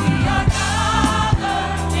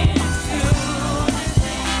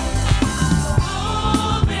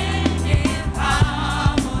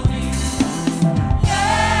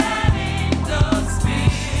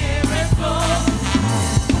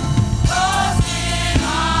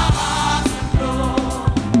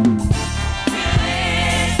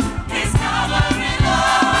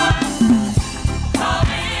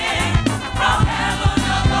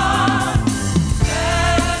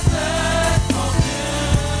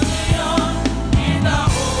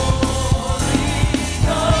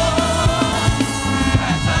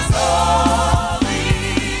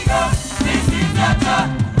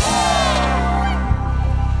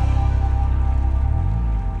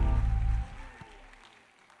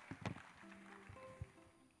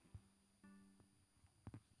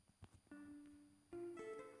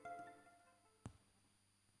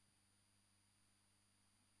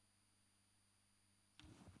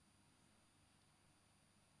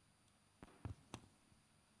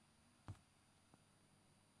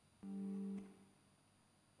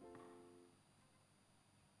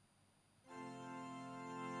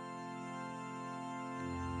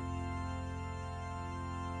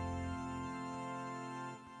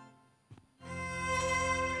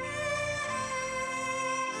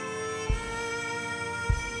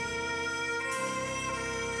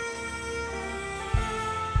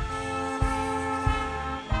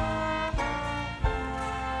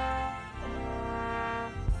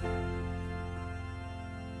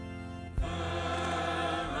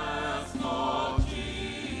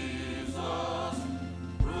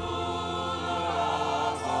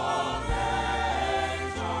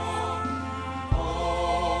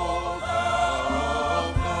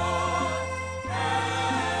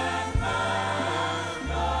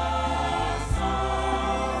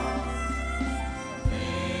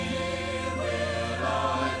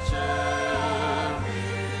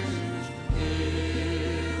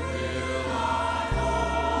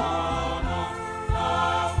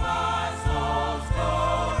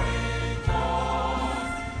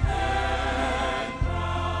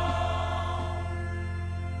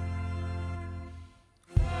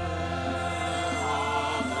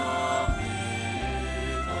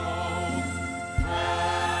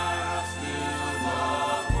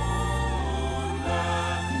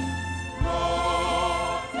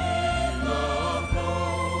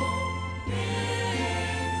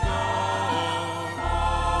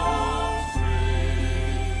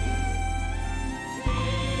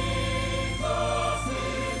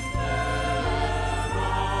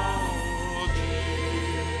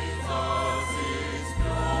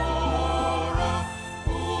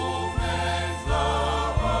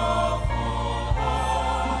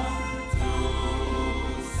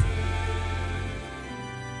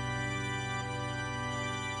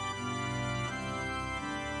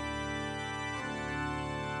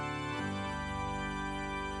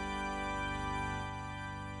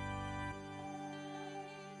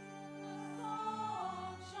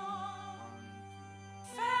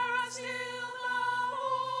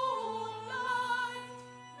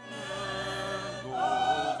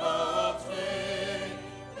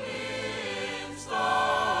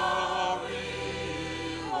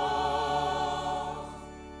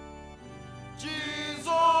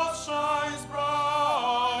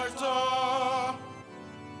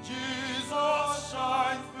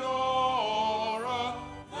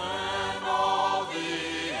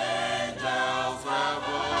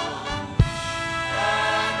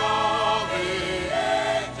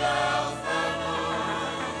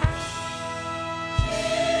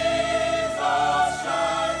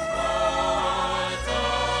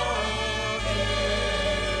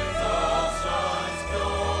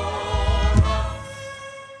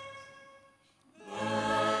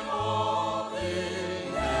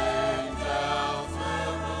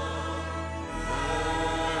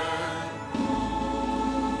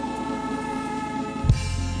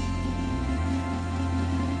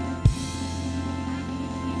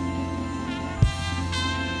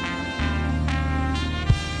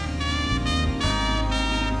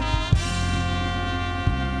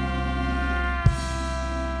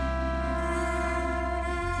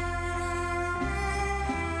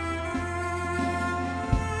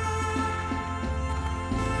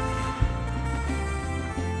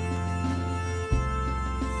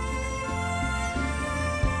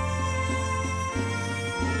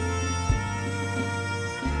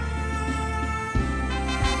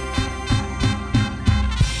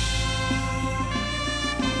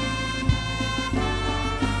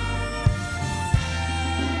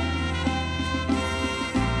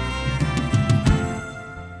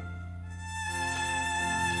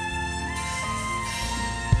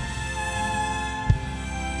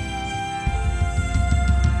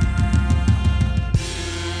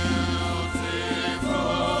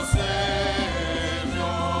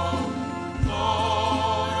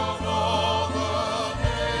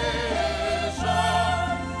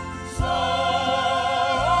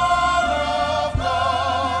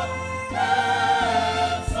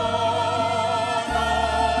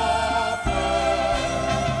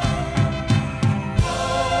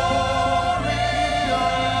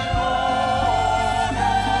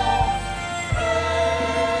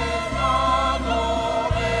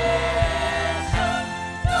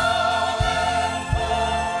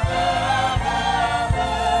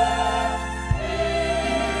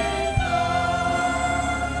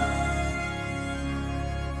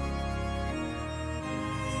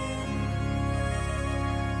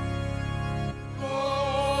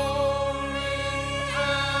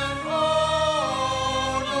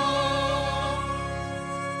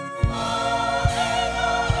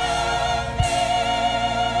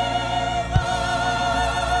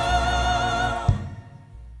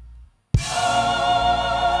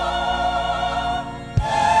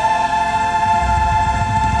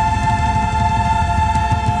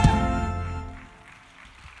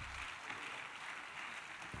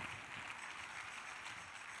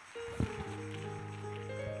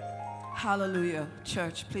Hallelujah.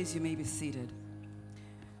 Church, please, you may be seated.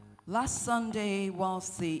 Last Sunday,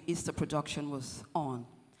 whilst the Easter production was on,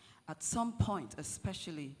 at some point,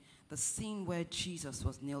 especially the scene where Jesus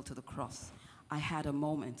was nailed to the cross, I had a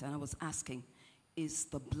moment and I was asking, is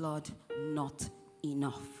the blood not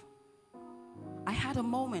enough? I had a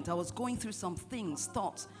moment, I was going through some things,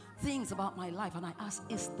 thoughts, things about my life, and I asked,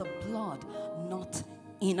 is the blood not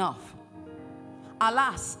enough?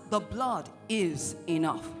 Alas, the blood is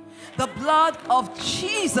enough. The blood of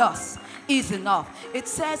Jesus is enough. It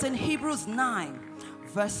says in Hebrews 9,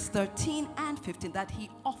 verse 13 and 15, that he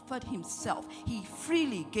offered himself. He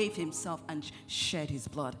freely gave himself and shed his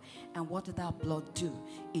blood. And what did that blood do?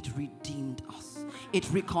 It redeemed us. It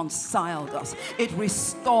reconciled us. It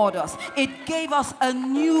restored us. It gave us a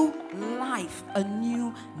new life, a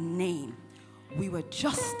new name. We were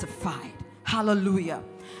justified. Hallelujah.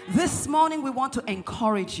 This morning we want to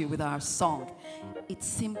encourage you with our song. It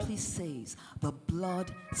simply says, the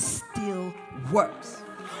blood still works.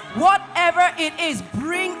 Whatever it is,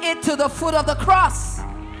 bring it to the foot of the cross.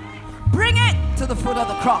 Bring it to the foot of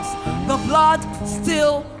the cross. The blood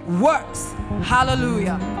still works.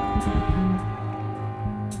 Hallelujah.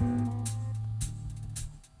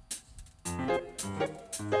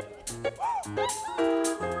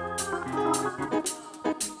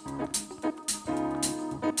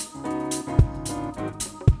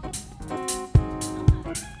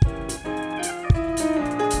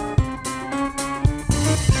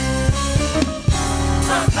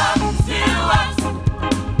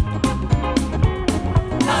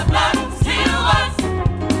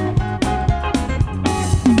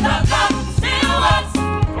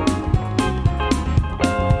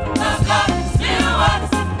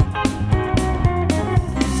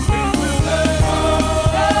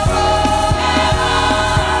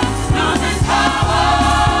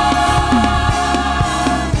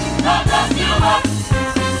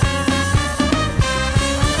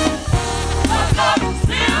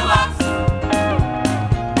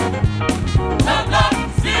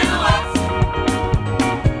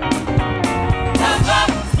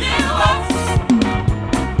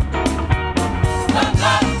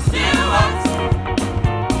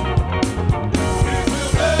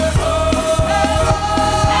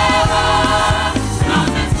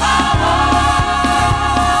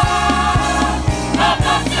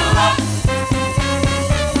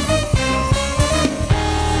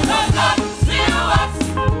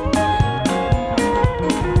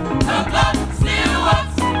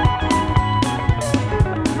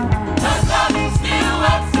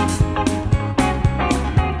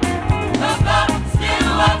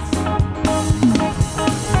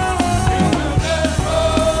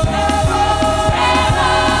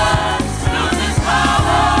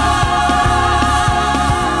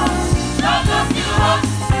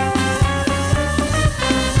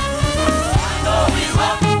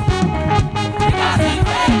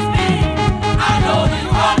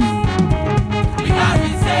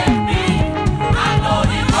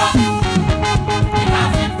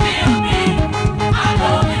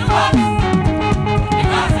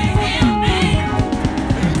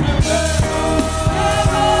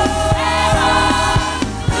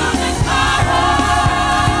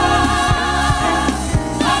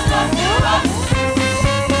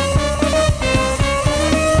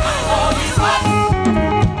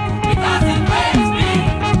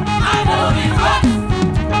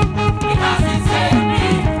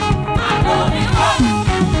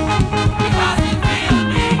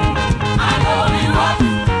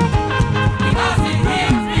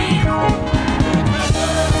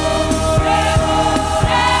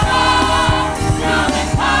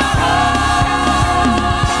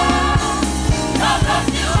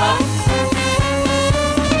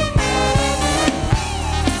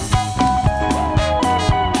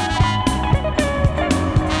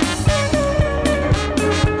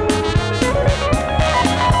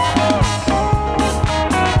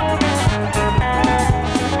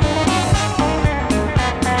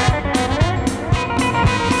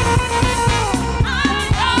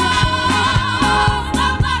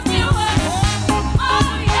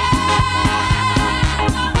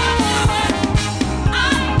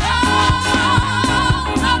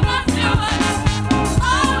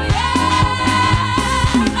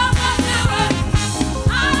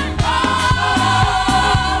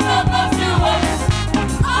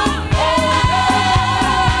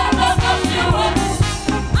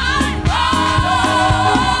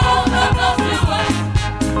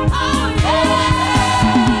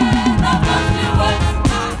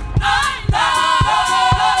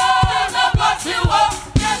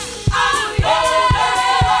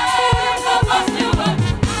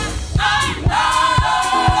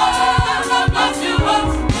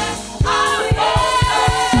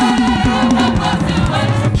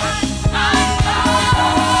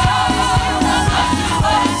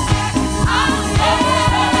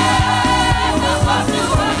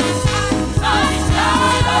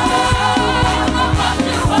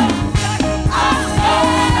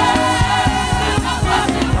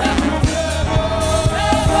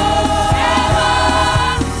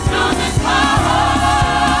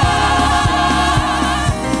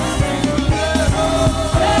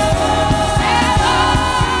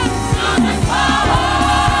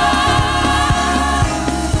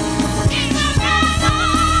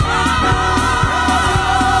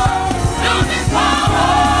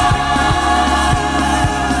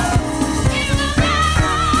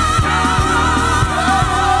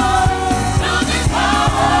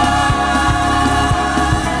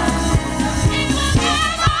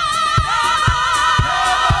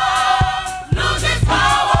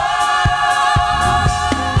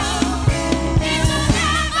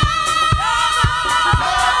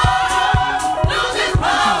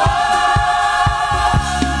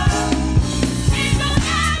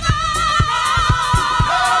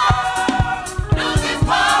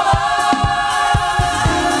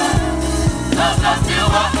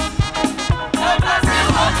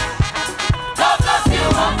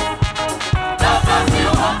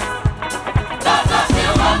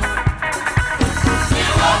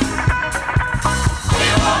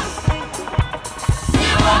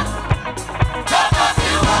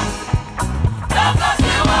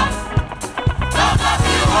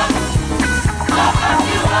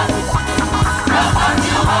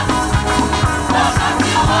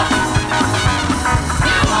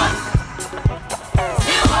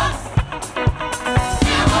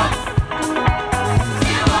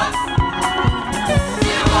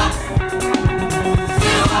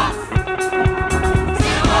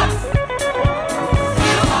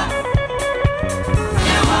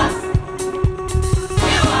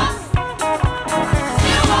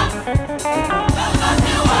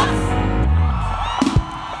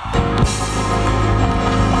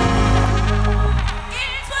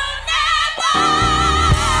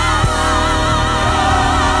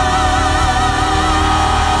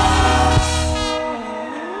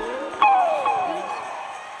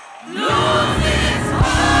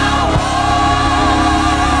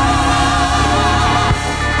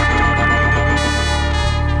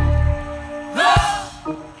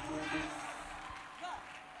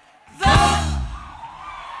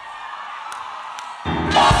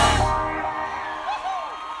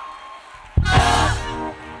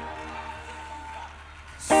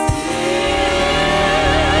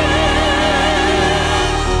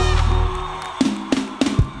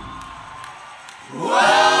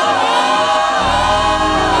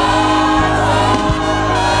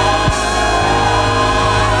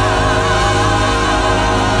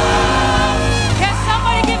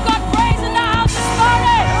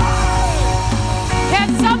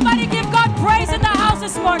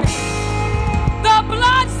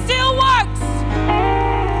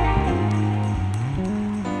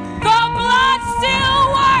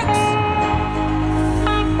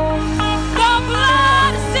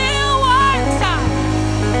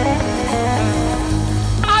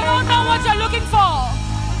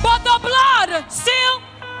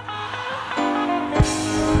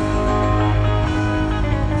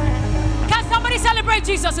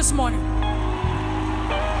 Jesus this morning.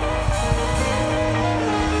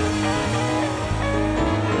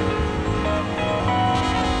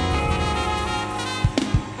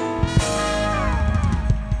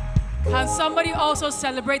 Can somebody also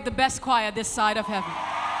celebrate the best choir this side of heaven?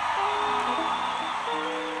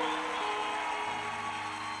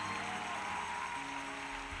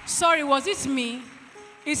 Sorry, was it me?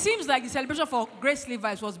 It seems like the celebration for Grace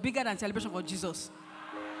Levi's was bigger than celebration for Jesus.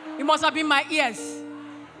 It must have been my ears.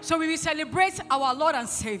 So we will celebrate our Lord and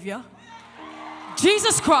Savior,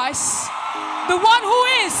 Jesus Christ, the one who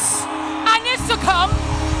is and is to come,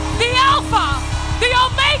 the Alpha, the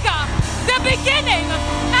Omega, the beginning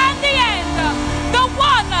and the end, the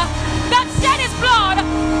one that shed his blood,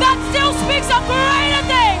 that still speaks of greater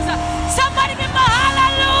things. Somebody give him a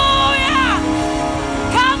hallelujah.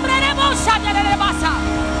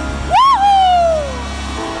 Woo!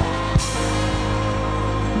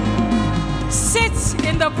 Sit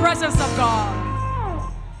in the presence of God.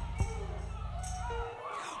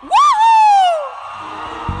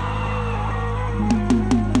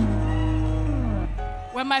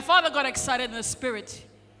 When my father got excited in the spirit,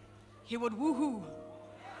 he would woohoo.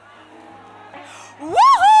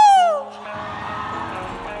 Woohoo!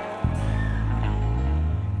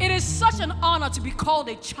 It is such an honor to be called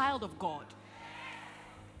a child of God.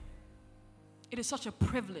 It is such a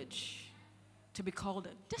privilege to be called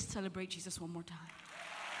it. Just celebrate Jesus one more time.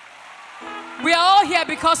 We are all here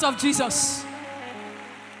because of Jesus.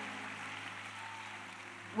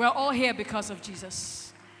 We're all here because of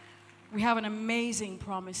Jesus. We have an amazing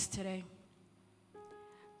promise today.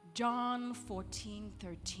 John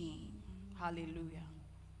 14:13. Hallelujah.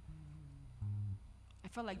 I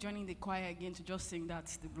felt like joining the choir again to just sing that.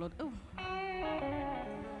 The blood. Oh.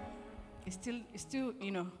 It's still,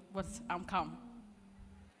 you know, but I'm calm.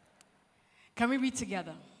 Can we read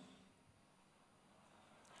together?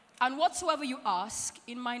 And whatsoever you ask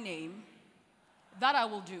in my name, that I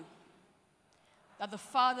will do, that the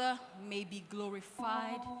Father may be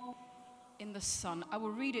glorified in the Son. I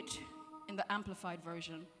will read it in the Amplified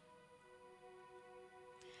Version.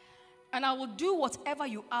 And I will do whatever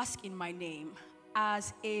you ask in my name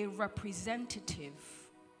as a representative.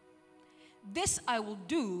 This I will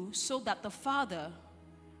do so that the Father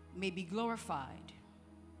may be glorified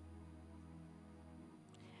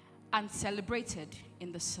and celebrated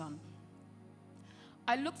in the Son.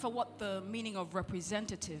 I looked for what the meaning of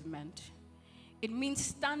representative meant. It means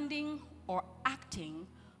standing or acting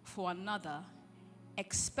for another,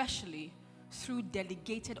 especially through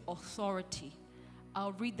delegated authority.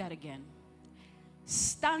 I'll read that again.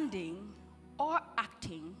 Standing or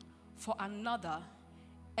acting for another,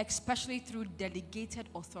 especially through delegated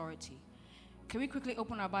authority. Can we quickly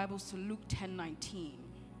open our Bibles to Luke 10:19?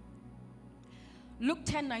 Luke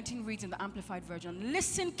 10:19 reads in the Amplified Version,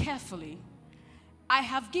 listen carefully. I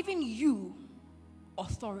have given you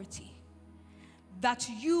authority that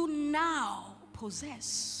you now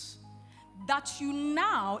possess. That you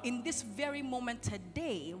now, in this very moment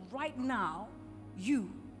today, right now,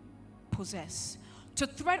 you possess. To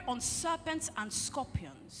tread on serpents and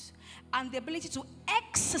scorpions, and the ability to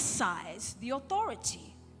exercise the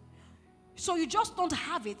authority. So you just don't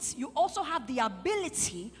have it, you also have the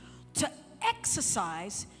ability to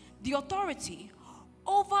exercise the authority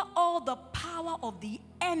over all the power of the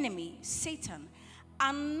enemy, Satan,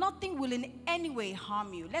 and nothing will in any way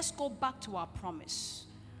harm you. Let's go back to our promise.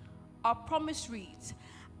 Our promise reads,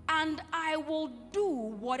 and I will do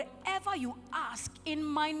whatever you ask in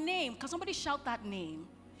my name. Can somebody shout that name?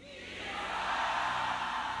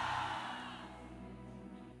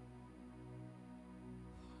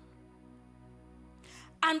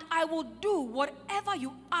 And I will do whatever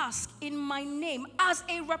you ask in my name as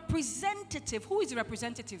a representative. Who is the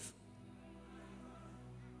representative?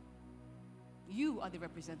 You are the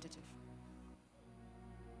representative.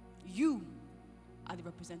 You are the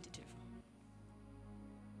representative.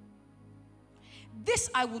 This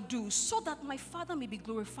I will do so that my Father may be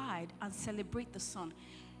glorified and celebrate the Son.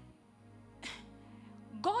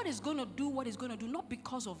 God is going to do what he's going to do, not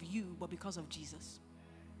because of you, but because of Jesus.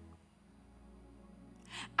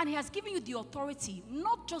 And he has given you the authority,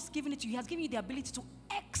 not just given it to you, he has given you the ability to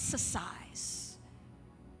exercise.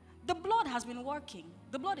 The blood has been working.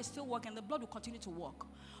 The blood is still working. The blood will continue to work.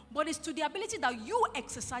 But it's to the ability that you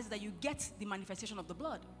exercise that you get the manifestation of the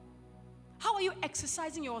blood. How are you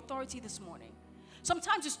exercising your authority this morning?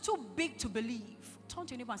 Sometimes it's too big to believe. Turn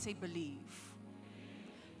to your neighbor and say, believe.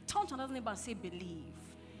 Turn to another neighbor and say, believe.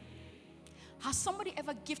 Has somebody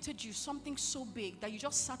ever gifted you something so big that you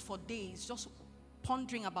just sat for days just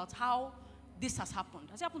pondering about how this has happened?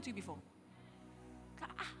 Has it happened to you before?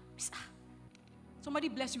 Somebody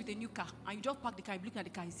blessed you with a new car and you just park the car, you look at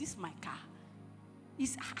the car, is this my car?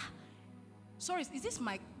 Sorry, is this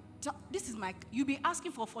my, you'll be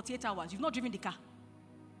asking for 48 hours. You've not driven the car.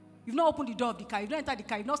 You've not opened the door of the car. You've not entered the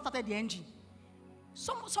car. You've not started the engine.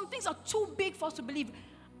 Some things are too big for us to believe.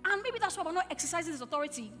 And maybe that's why we're not exercising this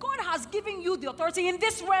authority. God has given you the authority in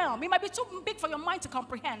this realm. It might be too big for your mind to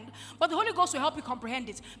comprehend, but the Holy Ghost will help you comprehend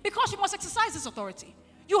it. Because you must exercise this authority.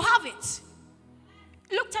 You have it.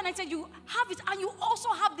 Luke 10, I said you have it, and you also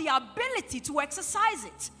have the ability to exercise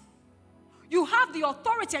it. You have the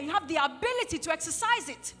authority, and you have the ability to exercise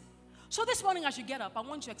it. So this morning as you get up, I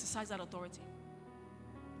want you to exercise that authority.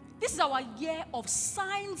 This is our year of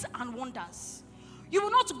signs and wonders. You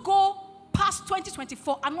will not go past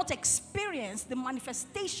 2024 and not experience the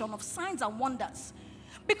manifestation of signs and wonders,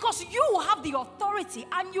 because you have the authority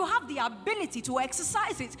and you have the ability to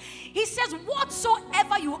exercise it. He says,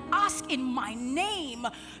 whatsoever you ask in my name,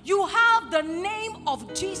 you have the name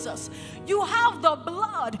of Jesus, you have the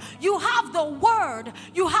blood, you have the word,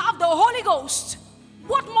 you have the Holy Ghost.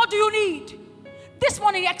 What more do you need? This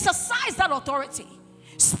morning, exercise that authority.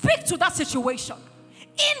 Speak to that situation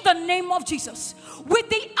in the name of Jesus with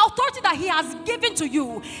the authority that he has given to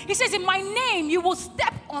you. He says, in my name you will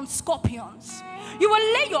step on scorpions, you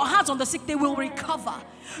will lay your hands on the sick, they will recover.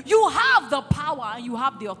 You have the power and you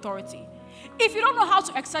have the authority. If you don't know how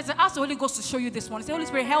to exercise it, ask the Holy Ghost to show you this morning. Say, Holy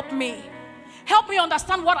Spirit, help me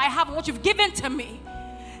understand what I have and what you've given to me.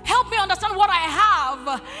 Help me understand what I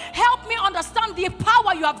have. Help me understand the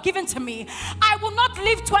power you have given to me. I will not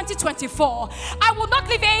leave 2024. I will not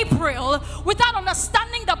leave April without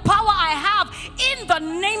understanding the power I have in the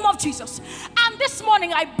name of Jesus. And this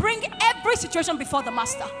morning, I bring every situation before the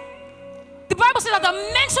Master. The Bible says that the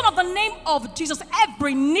mention of the name of Jesus,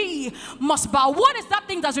 every knee must bow. What is that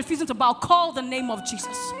thing that's refusing to bow? Call the name of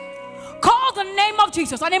Jesus. Call the name of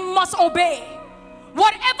Jesus and it must obey.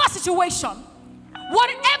 Whatever situation,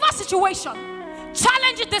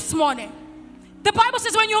 challenge it this morning. The Bible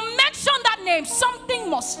says when you mention that name, something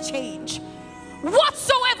must change.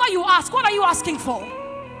 Whatsoever you ask, what are you asking for?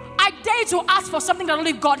 I dare you to ask for something that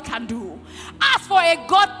only God can do. Ask for a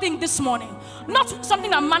God thing this morning, not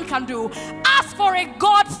something that man can do. Ask for a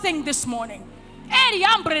God thing this morning.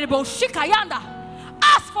 Ask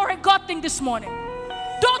for a God thing this morning.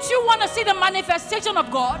 Don't you want to see the manifestation of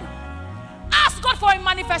God? Ask God for a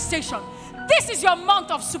manifestation. This is your month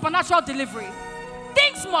of supernatural delivery.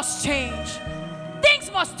 Things must change. Things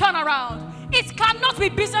must turn around. It cannot be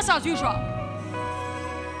business as usual.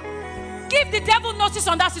 Give the devil notice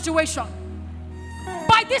on that situation.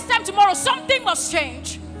 By this time tomorrow, something must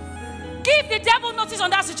change. Give the devil notice on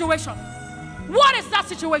that situation. What is that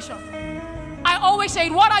situation? I always say,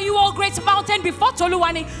 what are you, all great mountain before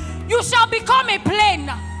Toluwani? You shall become a plain.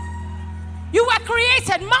 You were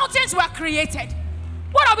created. Mountains were created.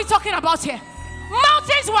 What are we talking about here?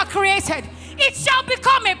 Mountains were created. It shall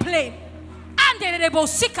become a plain.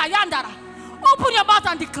 Open your mouth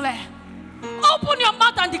and declare. Open your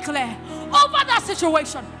mouth and declare. Over that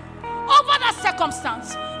situation, over that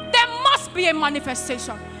circumstance, there must be a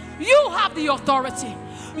manifestation. You have the authority.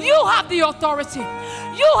 You have the authority.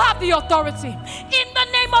 You have the authority. In the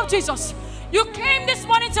name of Jesus. You came this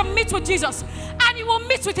morning to meet with Jesus, and you will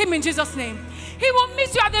meet with him in Jesus' name. He will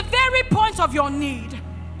meet you at the very point of your need.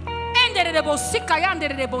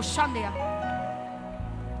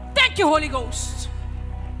 Thank you, Holy Ghost.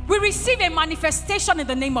 We receive a manifestation in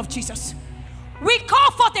the name of Jesus. We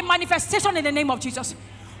call forth a manifestation in the name of Jesus.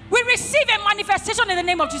 We receive a manifestation in the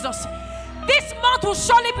name of Jesus. This month will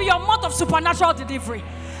surely be your month of supernatural delivery.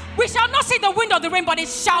 We shall not see the wind or the rain, but it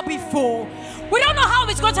shall be full. We don't know how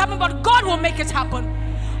it's going to happen, but God will make it happen.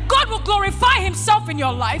 God will glorify himself in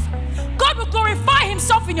your life. God will glorify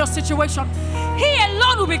himself in your situation. He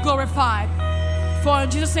alone will be glorified. For in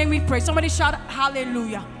Jesus' name we pray. Somebody shout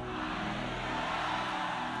hallelujah.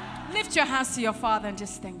 Lift your hands to your Father and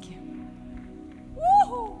just thank you.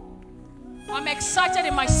 Woo-hoo. I'm excited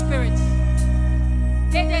in my spirit.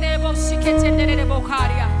 Thank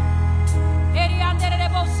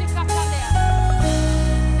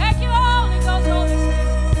you, Holy Ghost, Holy Spirit.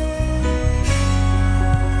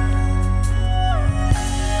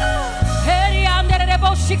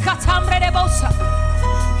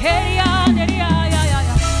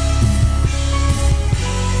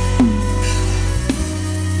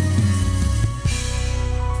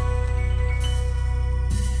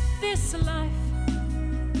 This life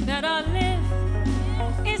that I live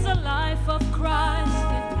is a life of Christ.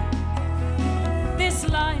 This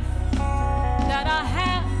life that I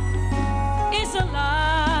have is a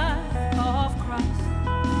life of Christ.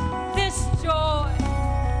 This joy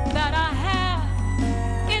that I have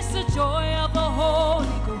is the joy of the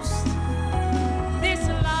Holy Ghost. This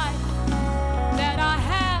life that I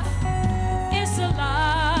have is the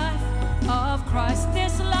life of Christ.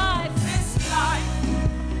 This life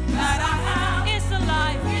that I have is the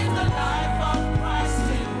life of Christ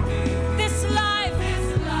in me. This life is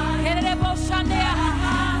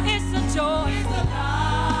the joy.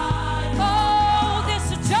 Oh, this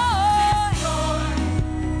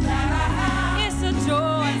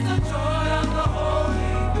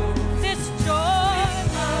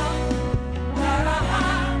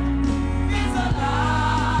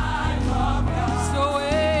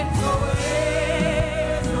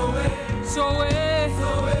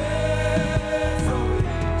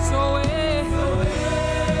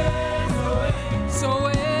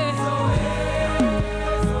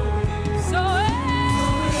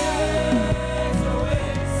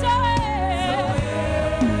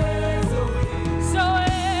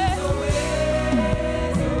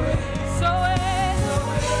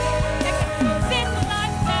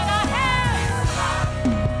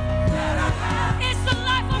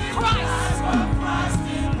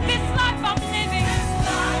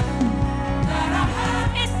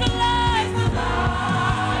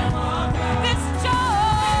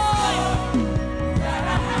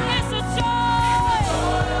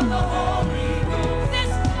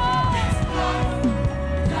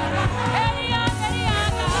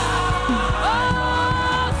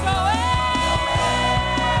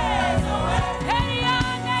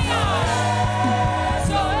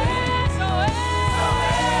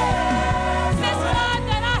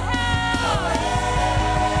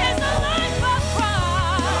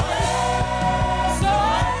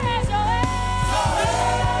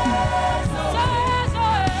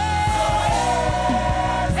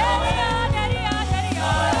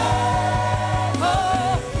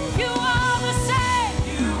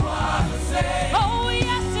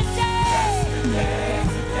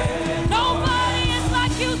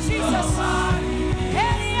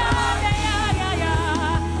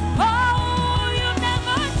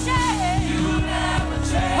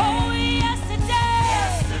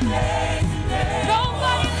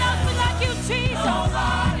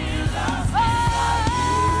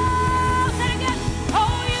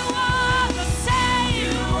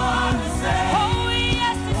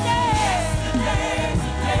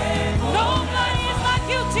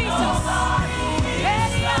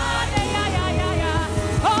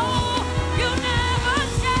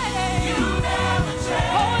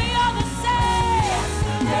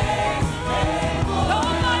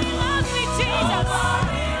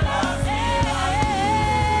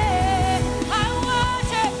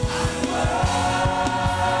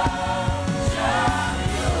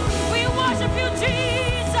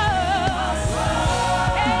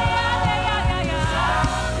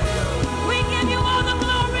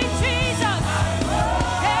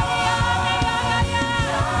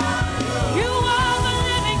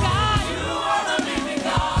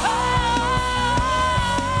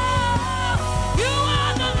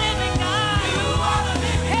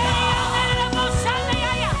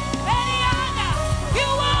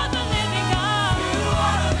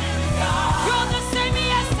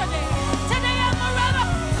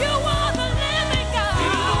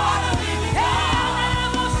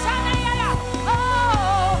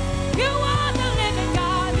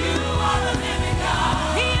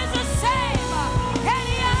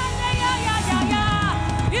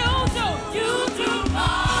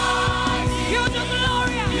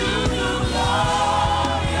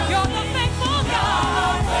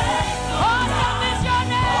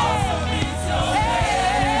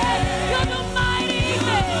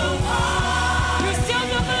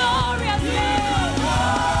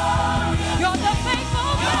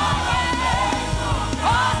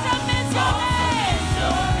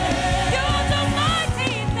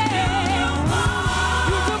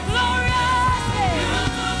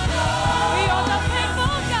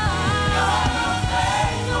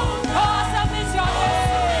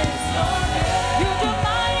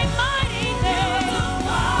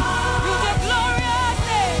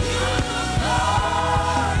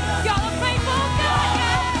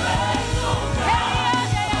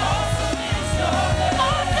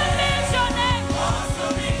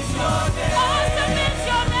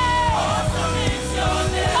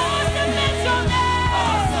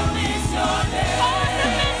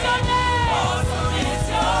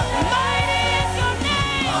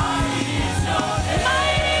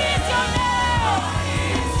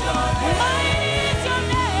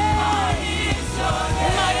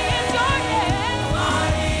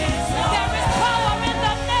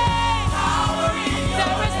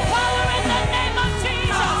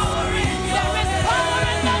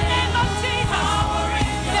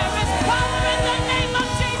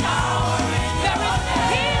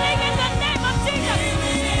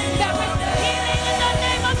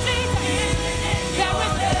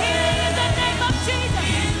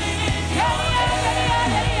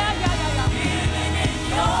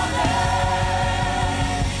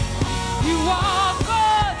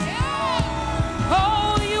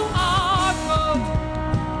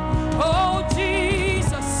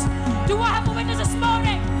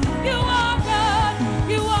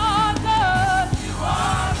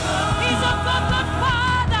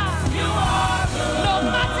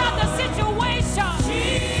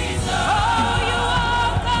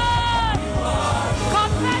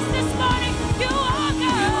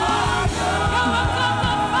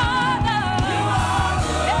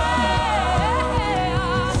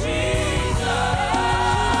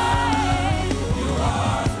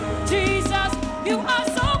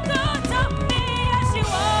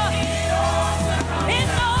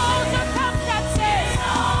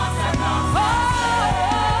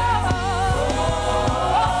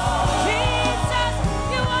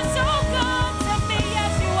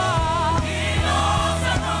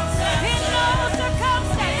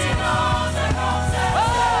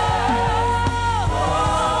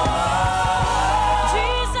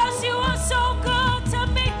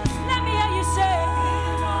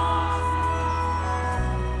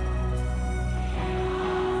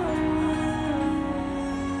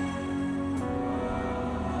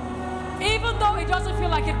doesn't feel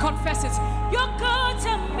like it, confess it. You're good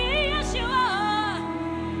to me, yes you are.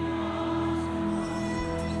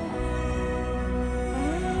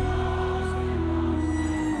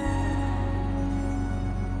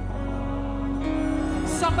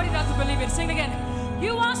 Somebody doesn't believe it. Sing it again.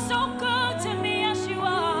 You are so good to me, yes you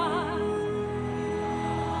are.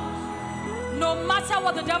 No matter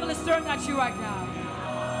what the devil is throwing at you right now,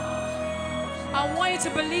 I want you to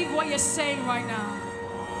believe what you're saying right now.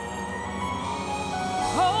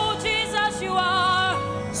 Oh Jesus, you are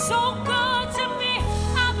so good to me.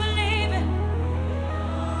 I believe it.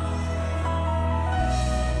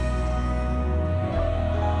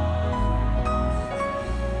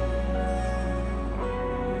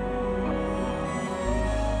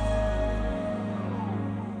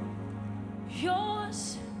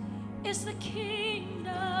 Yours is the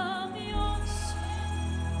kingdom, yours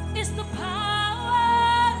is the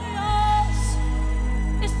power, yours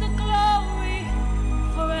is the glory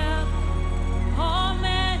forever.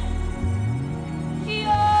 Amen.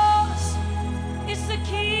 Yours is the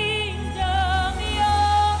kingdom,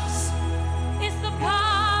 yours is the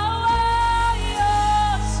power,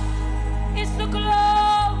 yours is the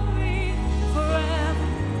glory forever.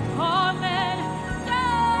 Amen.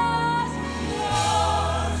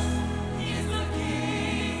 Yours is the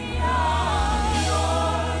kingdom,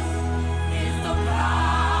 yours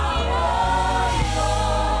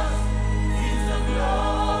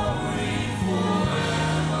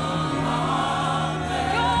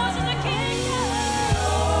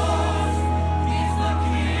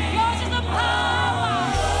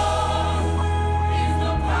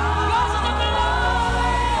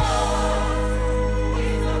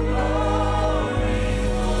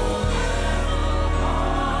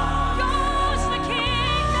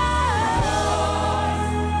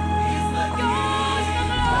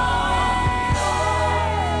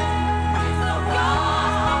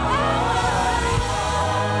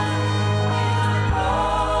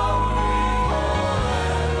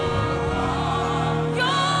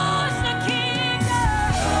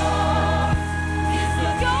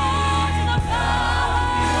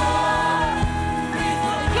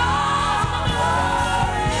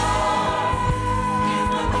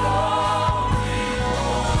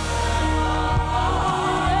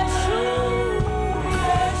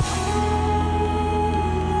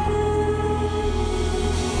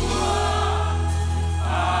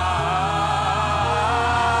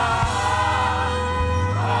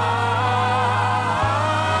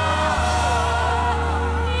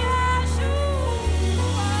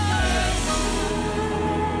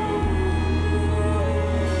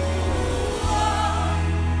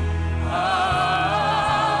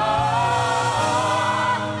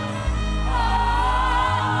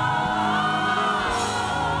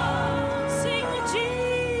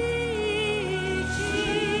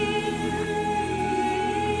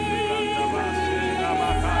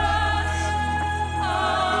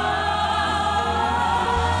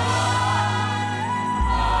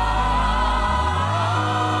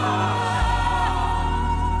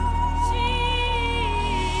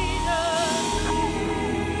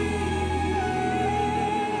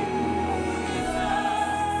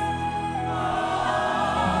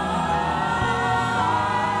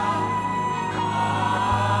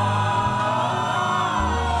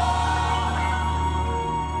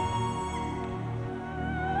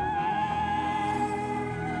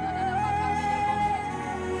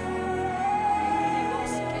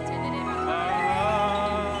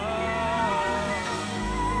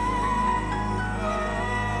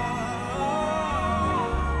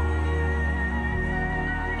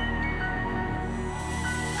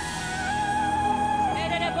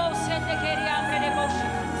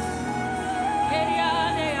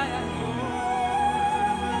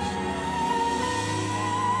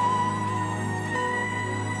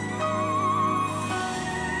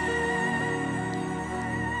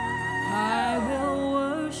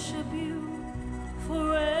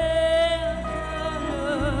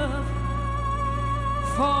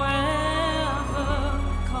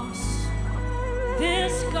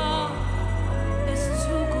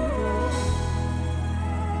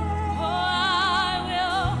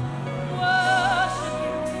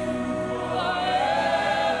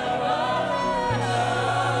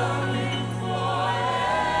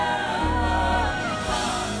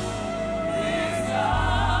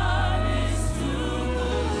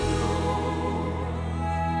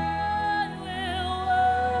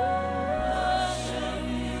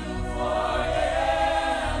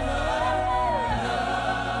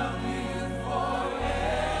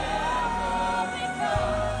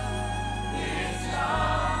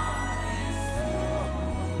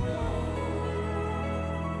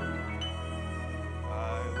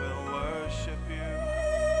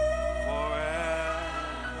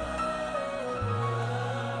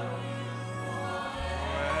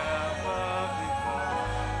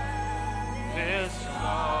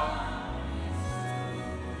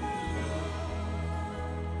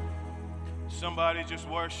Somebody just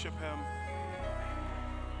worship him.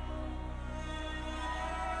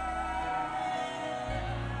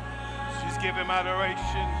 Just give him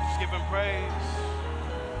adoration. Just give him praise.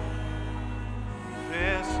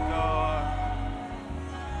 Yes, God.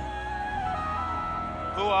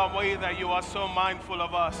 Who are we that you are so mindful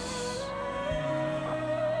of us?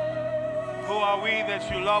 Who are we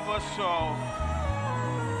that you love us so?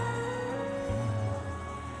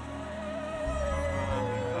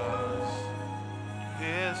 Because,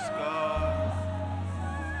 yes, God.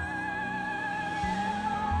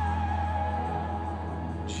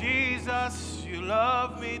 Jesus, you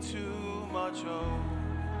love me too much, oh.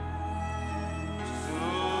 Too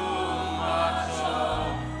much,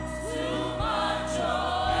 oh. Too much,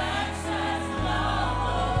 oh. Excess love,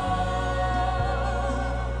 oh.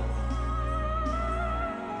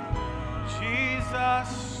 Jesus,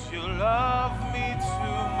 you love me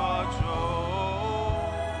too much, oh.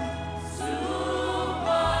 Too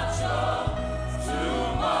much, oh. Too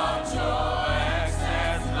much, oh.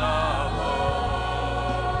 Excess love,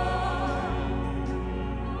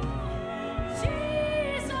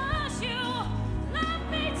 Jesus, you love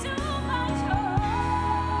me too much,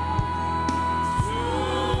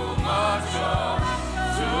 too much,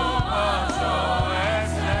 too much,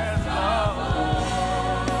 excess love.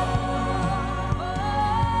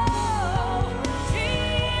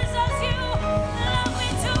 Jesus, you love me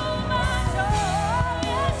too much,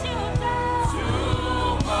 yes you do.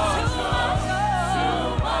 Too much,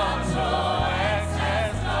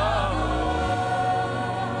 excess love.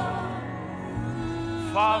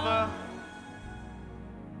 Father,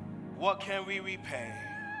 what can we repay?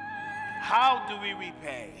 How do we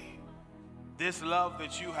repay this love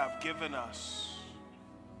that you have given us?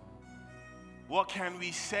 What can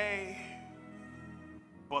we say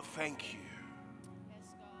but thank you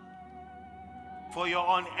for your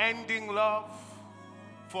unending love,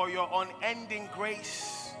 for your unending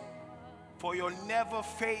grace, for your never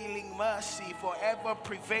failing mercy, forever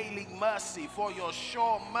prevailing mercy, for your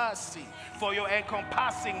sure mercy, for your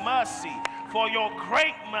encompassing mercy, for your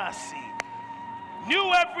great mercy,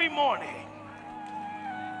 new every morning.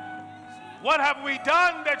 What have we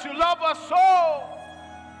done that you love us so?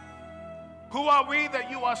 Who are we that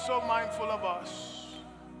you are so mindful of us?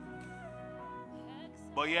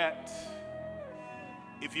 But yet,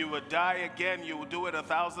 if you would die again, you would do it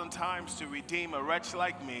 1,000 times to redeem a wretch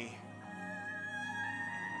like me.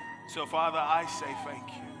 So, Father, I say thank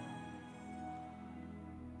you.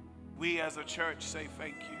 We as a church say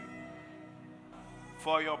thank you.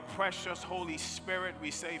 For your precious Holy Spirit,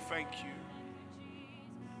 we say thank you.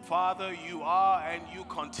 Father, you are and you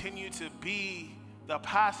continue to be the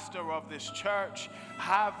pastor of this church.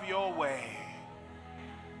 Have your way.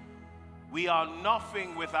 We are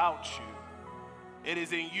nothing without you. It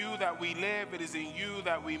is in you that we live. It is in you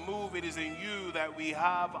that we move. It is in you that we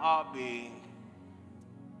have our being.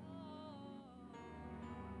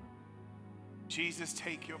 Jesus,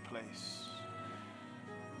 take your place.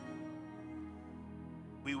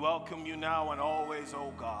 We welcome you now and always,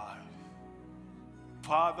 oh God.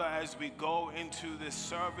 Father, as we go into this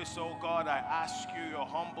service, oh God, I ask you, your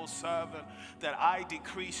humble servant, that I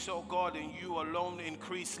decrease, oh God, and you alone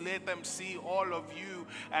increase. Let them see all of you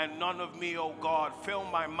and none of me, oh God. Fill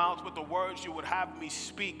my mouth with the words you would have me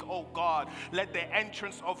speak, oh God. Let the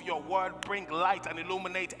entrance of your word bring light and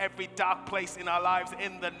illuminate every dark place in our lives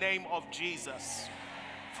in the name of Jesus.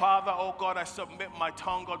 Father, oh God, I submit my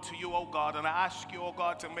tongue unto you, oh God, and I ask you, oh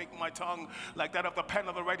God, to make my tongue like that of the pen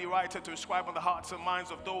of the ready writer to inscribe on the hearts and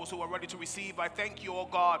minds of those who are ready to receive. I thank you, oh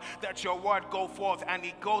God, that your word go forth and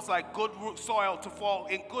it goes like good root soil to fall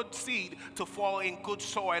in good seed, to fall in good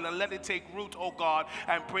soil, and let it take root, oh God,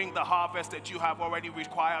 and bring the harvest that you have already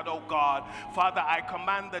required, oh God. Father, I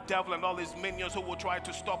command the devil and all his minions who will try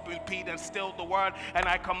to stop, impede, and still the word, and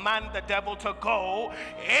I command the devil to go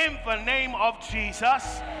in the name of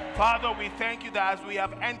Jesus. Father, we thank you that as we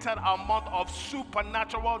have entered our month of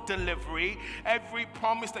supernatural delivery, every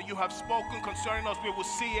promise that you have spoken concerning us, we will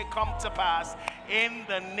see it come to pass in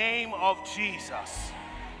the name of Jesus.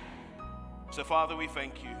 So, Father, we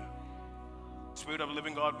thank you. Spirit of the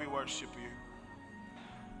living God, we worship you.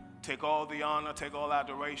 Take all the honor, take all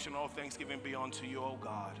adoration, all thanksgiving be unto you, O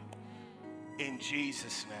God. In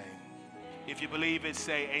Jesus' name. If you believe it,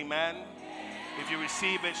 say amen. If you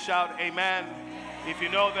receive it, shout amen. If you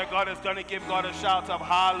know that God has done it, give God a shout of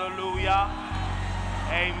hallelujah.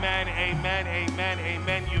 Amen, amen, amen,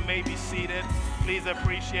 amen. You may be seated. Please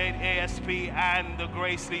appreciate ASP and the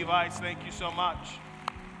Grace Levites. Thank you so much.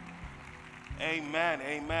 Amen,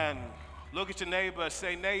 amen. Look at your neighbor.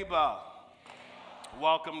 Say, neighbor,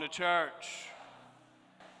 welcome to church.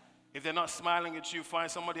 If they're not smiling at you, find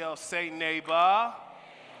somebody else. Say neighbor.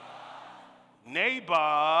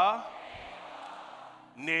 Neighbor.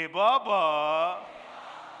 Neighbor.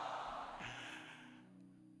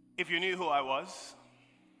 If you knew who I was,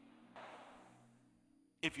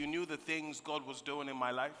 if you knew the things God was doing in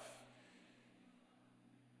my life,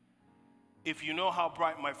 if you know how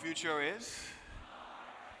bright my future is,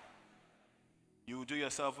 you will do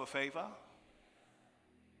yourself a favor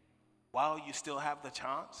while you still have the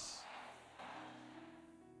chance.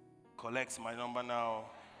 Collect my number now.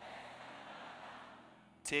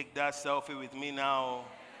 Take that selfie with me now.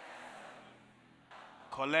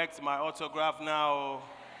 Collect my autograph now.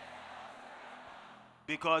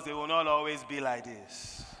 Because it will not always be like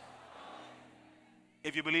this.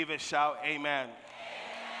 If you believe it, shout amen.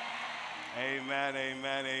 Amen,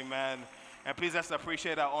 amen, amen. And please let's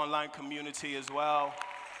appreciate our online community as well.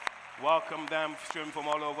 Welcome them streaming from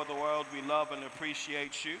all over the world. We love and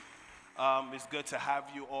appreciate you. It's good to have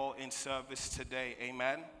you all in service today.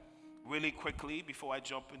 Amen. Really quickly, before I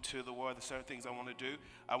jump into the word, the certain things I want to do,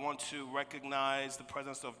 I want to recognize the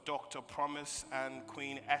presence of Dr. Promise and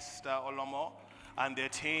Queen Esther Olomo and their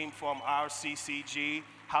team from RCCG,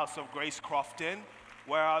 House of Grace Crofton.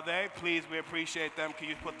 Where are they? Please, we appreciate them. Can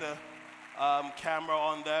you put the camera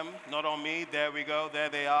on them? Not on me. There we go. There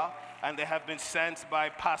they are. And they have been sent by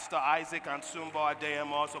Pastor Isaac and Sumbo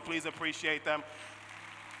Adeyemo. So please appreciate them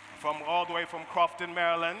from all the way from Crofton,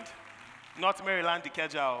 Maryland. Not Maryland,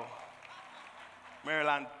 Ikeja.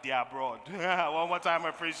 Maryland, the abroad. One more time, I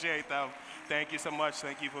appreciate them. Thank you so much.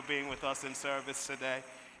 Thank you for being with us in service today.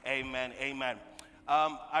 Amen, amen.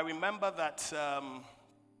 I remember that a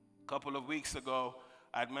couple of weeks ago,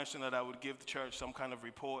 I'd mentioned that I would give the church some kind of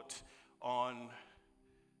report on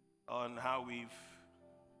how we've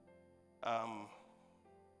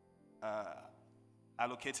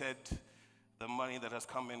allocated the money that has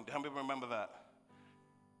come in. How many people remember that?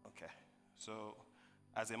 Okay. So,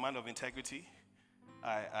 as a man of integrity,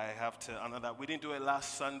 I have to honor that. We didn't do it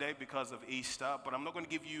last Sunday because of Easter, but I'm not going to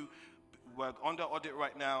give you, we're under audit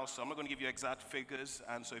right now, so I'm not going to give you exact figures.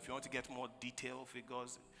 And so if you want to get more detailed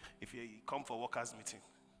figures, if you come for workers' meeting,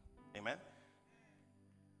 amen?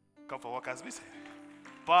 Come for workers' meeting.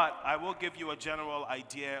 But I will give you a general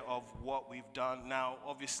idea of what we've done. Now,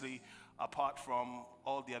 obviously, apart from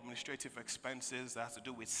all the administrative expenses that has to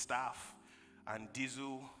do with staff and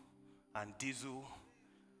diesel and diesel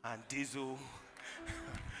and diesel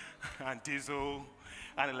and diesel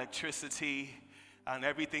and electricity and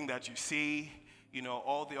everything that you see, you know,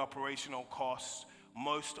 all the operational costs,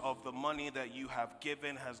 most of the money that you have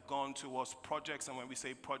given has gone towards projects. And when we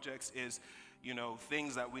say projects is, you know,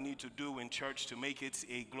 things that we need to do in church to make it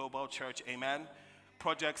a global church, amen?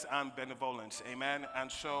 Projects and benevolence, amen?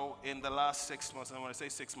 And so in the last 6 months, and when I say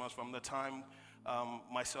 6 months, from the time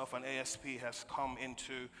myself and ASP has come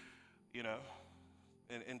into, you know,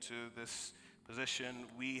 into this position,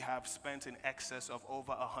 we have spent in excess of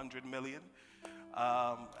over 100 million.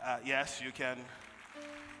 Yes, you can.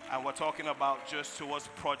 And we're talking about just towards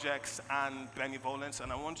projects and benevolence.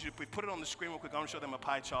 And I want you to put it on the screen real quick. I want to show them a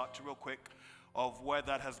pie chart real quick of where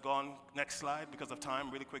that has gone. Next slide, because of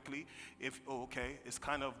time, really quickly. Okay, it's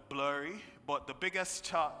kind of blurry, but the biggest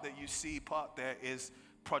chart that you see part there is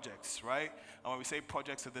projects, right? And when we say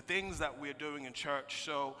projects, are the things that we're doing in church.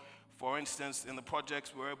 So, for instance, in the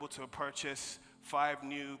projects, we're able to purchase 5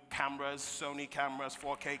 new cameras, Sony cameras,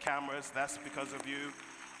 4K cameras. That's because of you.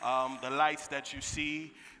 The lights that you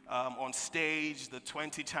see on stage, the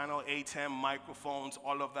 20-channel ATEM microphones,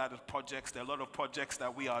 all of that is projects. There are a lot of projects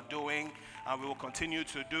that we are doing and we will continue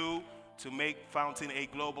to do to make Fountain a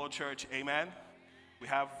global church. Amen. We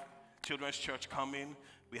have children's church coming.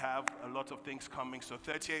 We have a lot of things coming. So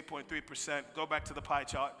 38.3%, go back to the pie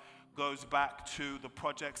chart, goes back to the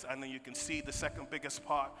projects, and then you can see the second biggest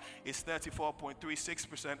part is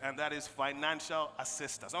 34.36%, and that is financial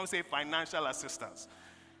assistance. I want to say financial assistance.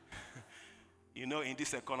 You know, in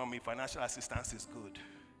this economy, financial assistance is good.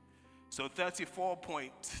 So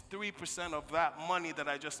 34.3% of that money that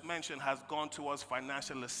I just mentioned has gone towards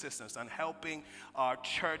financial assistance and helping our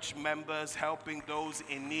church members, helping those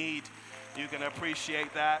in need. You can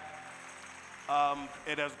appreciate that.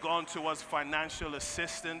 It has gone towards financial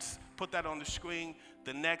assistance. Put that on the screen.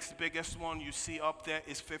 The next biggest one you see up there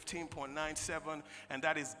is 15.97, and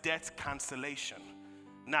that is debt cancellation.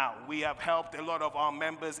 Now, we have helped a lot of our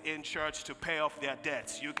members in church to pay off their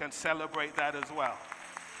debts. You can celebrate that as well.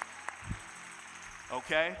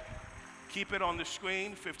 Okay? Keep it on the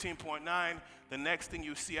screen, 15.9. The next thing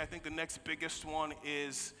you see, I think the next biggest one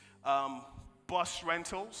is bus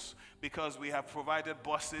rentals, because we have provided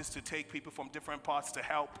buses to take people from different parts to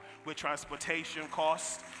help with transportation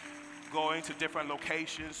costs. going to different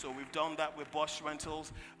locations. So we've done that with bus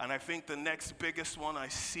rentals. And I think the next biggest one I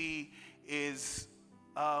see is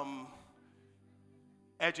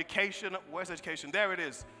education. Where's education? There it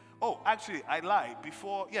is. Oh, actually, I lied.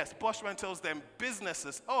 Before, yes, bus rentals, then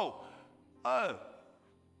businesses. I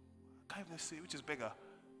can't even see which is bigger.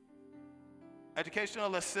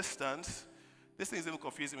 Educational assistance. This thing is even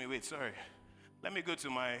confusing me. Wait, sorry. Let me go to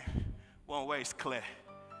my one where it's clear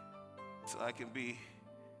so I can be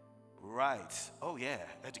right. Oh, yeah,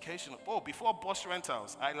 educational. Oh, before bus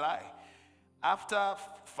rentals, I lie. After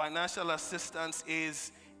financial assistance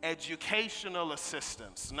is educational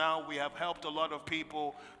assistance. Now we have helped a lot of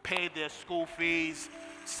people pay their school fees,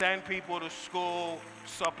 send people to school,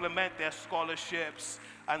 supplement their scholarships,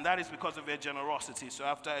 and that is because of their generosity. So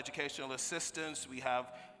after educational assistance, we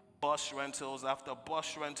have bus rentals. After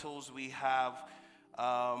bus rentals, we have,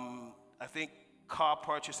 I think, car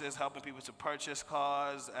purchases, helping people to purchase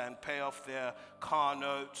cars and pay off their car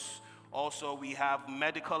notes. Also, we have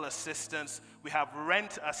medical assistance. We have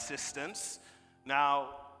rent assistance. Now,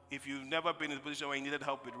 if you've never been in a position where you needed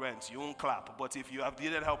help with rent, you won't clap. But if you have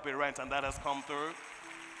needed help with rent and that has come through,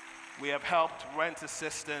 we have helped rent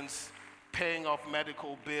assistance, paying off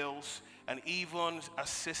medical bills, and even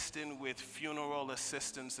assisting with funeral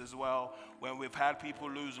assistance as well. When we've had people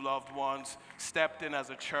lose loved ones, stepped in as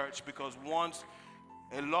a church, because once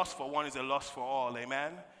a loss for one is a loss for all,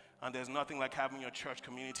 amen? And there's nothing like having your church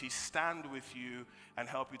community stand with you and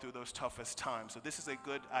help you through those toughest times. So this is a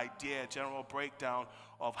good idea, general breakdown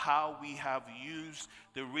of how we have used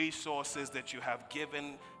the resources that you have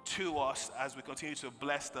given to us as we continue to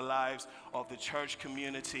bless the lives of the church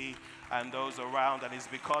community and those around. And it's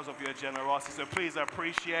because of your generosity. So please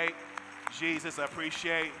appreciate Jesus,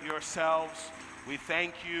 appreciate yourselves. We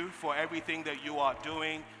thank you for everything that you are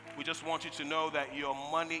doing. We just want you to know that your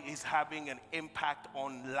money is having an impact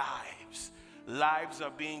on lives. Lives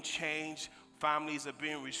are being changed. Families are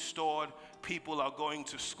being restored. People are going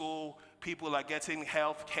to school. People are getting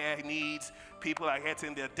health care needs. People are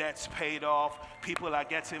getting their debts paid off. People are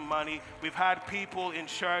getting money. We've had people in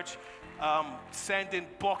church sending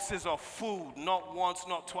boxes of food, not once,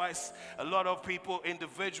 not twice. A lot of people,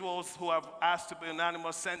 individuals who have asked to be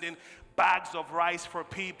anonymous, sending bags of rice for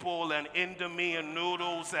people and Indomie and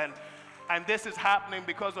noodles, and this is happening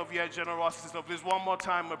because of your generosity. So please, one more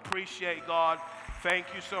time, appreciate God. Thank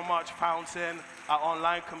you so much, Fountain, our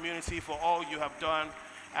online community, for all you have done.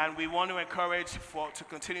 And we want to encourage to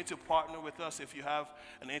continue to partner with us. If you have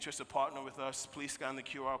an interest to partner with us, please scan the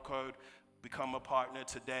QR code, become a partner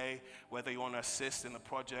today, whether you want to assist in the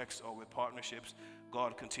projects or with partnerships.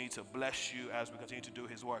 God continue to bless you as we continue to do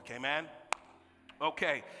his work. Amen?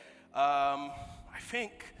 Okay. I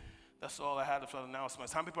think that's all I had for the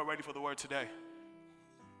announcements. How many people are ready for the word today?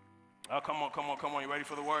 Oh, come on. You ready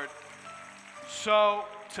for the word? So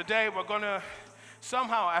today we're going to,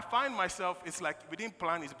 somehow I find myself, it's like we didn't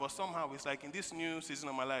plan it, but somehow it's like in this new season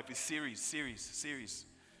of my life, it's series.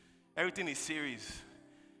 Everything is series.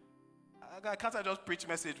 Can't I just preach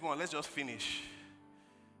message one? Let's just finish.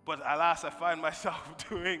 But alas, I find myself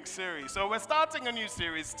doing series. So we're starting a new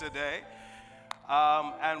series today.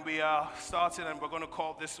 And we are starting, and we're going to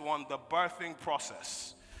call this one the birthing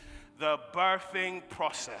process. The birthing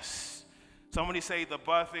process. Somebody say the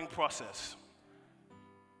birthing process.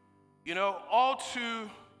 You know, how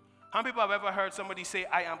many people have ever heard somebody say,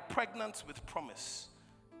 I am pregnant with promise?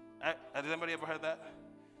 Has anybody ever heard that?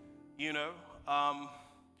 You know,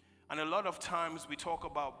 and a lot of times we talk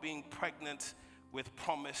about being pregnant with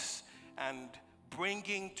promise and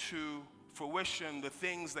bringing to fruition the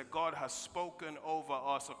things that God has spoken over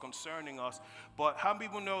us or concerning us. But how many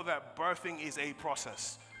people know that birthing is a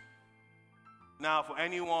process? Now, for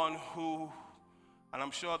anyone who, and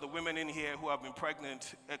I'm sure the women in here who have been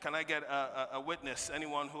pregnant, can I get a witness?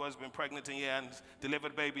 Anyone who has been pregnant in here and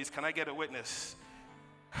delivered babies, can I get a witness?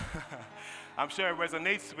 I'm sure it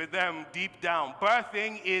resonates with them deep down.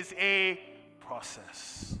 Birthing is a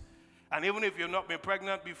process. And even if you've not been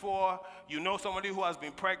pregnant before, you know somebody who has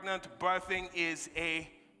been pregnant, birthing is a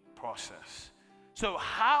process. So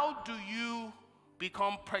how do you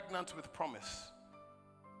become pregnant with promise?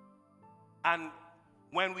 And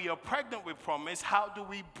when we are pregnant with promise, how do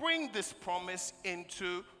we bring this promise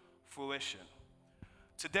into fruition?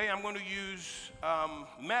 Today I'm going to use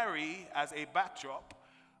Mary as a backdrop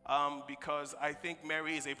because I think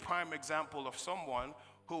Mary is a prime example of someone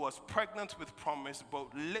who was pregnant with promise both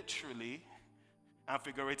literally and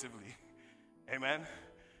figuratively. Amen.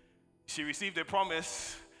 She received a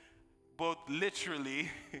promise both literally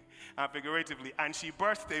and figuratively, and she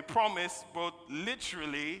birthed a promise both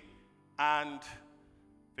literally and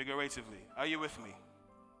figuratively. Are you with me?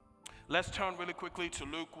 Let's turn really quickly to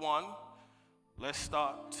Luke 1. Let's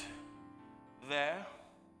start there.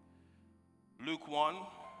 Luke 1,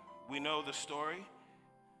 we know the story.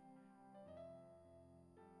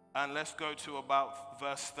 And let's go to about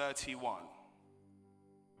verse 31.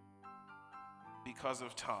 Because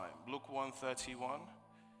of time. Luke 1:31.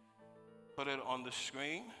 Put it on the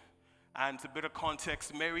screen. And a bit of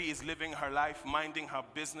context, Mary is living her life, minding her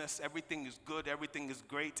business. Everything is good, everything is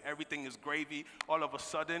great, everything is gravy. All of a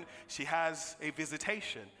sudden, she has a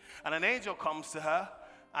visitation. And an angel comes to her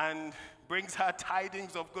and brings her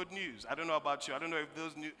tidings of good news. I don't know about you. I don't know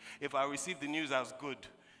if I received the news as good.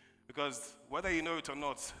 Because whether you know it or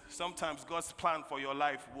not, sometimes God's plan for your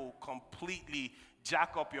life will completely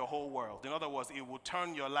jack up your whole world. In other words, it will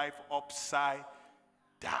turn your life upside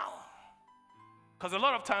down. Because a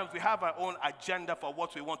lot of times we have our own agenda for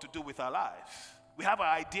what we want to do with our lives. We have an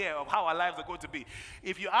idea of how our lives are going to be.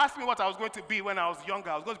 If you ask me what I was going to be when I was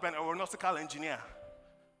younger, I was going to be an aeronautical engineer.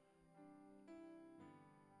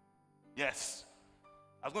 Yes.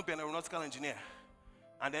 I was going to be an aeronautical engineer.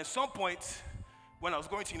 And then at some point, when I was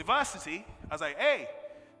going to university, I was like, hey,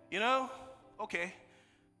 okay,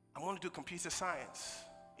 I'm going to do computer science.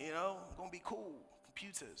 I'm going to be cool,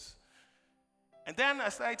 computers. And then I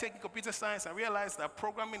started taking computer science and realized that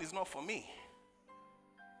programming is not for me.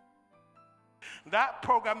 That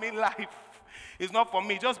programming life is not for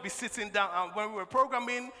me. Just be sitting down. And when we were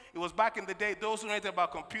programming, it was back in the day, those who know anything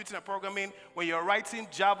about computing and programming, when you're writing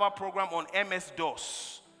Java program on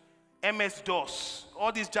MS-DOS. MS-DOS.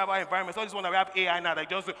 All these Java environments, all these ones that we have AI now,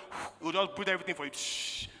 it will just put everything for you.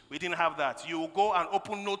 Shh. We didn't have that. You will go and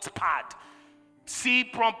open Notepad, see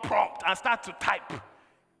prompt, and start to type.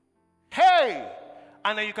 Hey!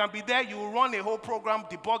 And then you can be there, you will run a whole program,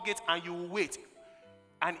 debug it, and you will wait.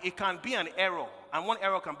 And it can be an error. And one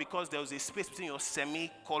error can be because there was a space between your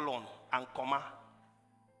semicolon and comma.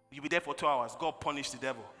 You'll be there for 2 hours. God punish the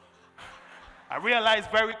devil. I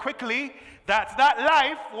realized very quickly that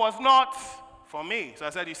life was not for me. So I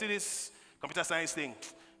said, you see this computer science thing?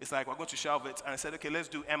 It's like, we're going to shelve it. And I said, okay, let's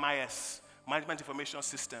do MIS, Management Information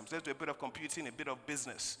Systems. Let's do a bit of computing, a bit of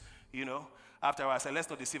business, After I said, let's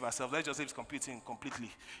not deceive ourselves. Let's just leave computing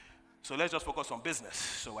completely. So let's just focus on business.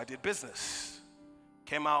 So I did business.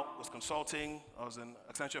 Came out, was consulting. I was in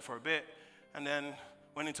Accenture for a bit. And then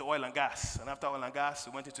went into oil and gas. And after oil and gas,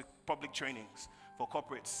 we went into public trainings for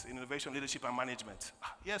corporates in innovation, leadership, and management.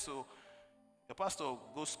 Yeah, so your pastor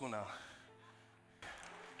goes to school now.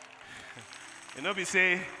 We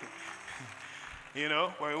say,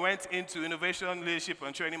 when we went into innovation, leadership,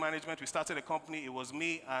 and training management, we started a company. It was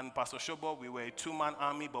me and Pastor Shobo. We were a two-man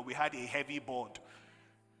army, but we had a heavy board.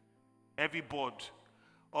 Heavy board.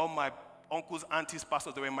 All my uncles, aunties,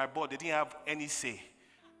 pastors, they were in my board. They didn't have any say.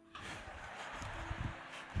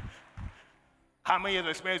 How many years of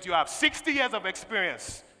experience do you have? 60 years of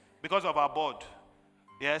experience because of our board.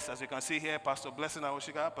 Yes, as you can see here, Pastor Blessing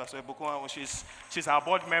Awoshika, Pastor Ebukun, she's our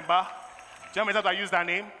board member. Do you know how many times I use that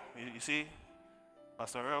name? You see?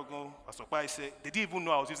 Pastor Elgo, Pastor Paise, they didn't even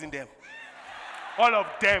know I was using them. All of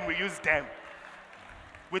them, we use them.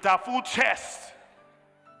 With our full chest.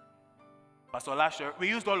 Pastor Lasher, we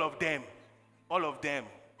used all of them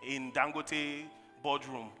in Dangote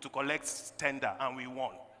boardroom to collect tender, and we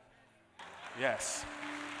won. Yes.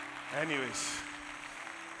 Anyways,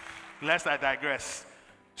 lest I digress.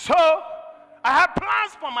 So, I had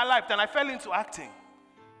plans for my life, then I fell into acting.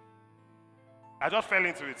 I just fell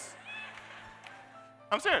into it.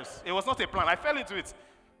 I'm serious. It was not a plan. I fell into it.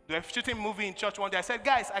 They were shooting a movie in church one day. I said,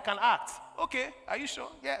 guys, I can act. Okay, are you sure?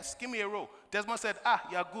 Yes, give me a role. Desmond said,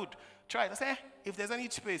 you're good. Try it. I said, if there's any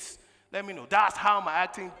space, let me know. That's how my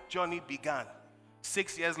acting journey began.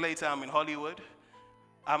 6 years later, I'm in Hollywood.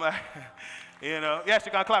 Yes,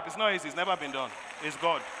 you can clap. It's not easy. It's never been done. It's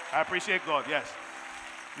God. I appreciate God, yes.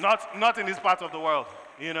 Not in this part of the world,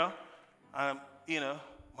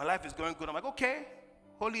 my life is going good. I'm like, okay,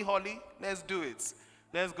 holy, let's do it.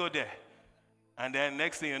 Let's go there. And then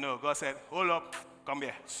next thing you know, God said, hold up, come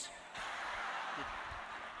here.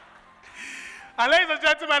 And ladies and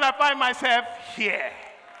gentlemen, I find myself here.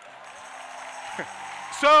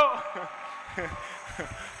 So,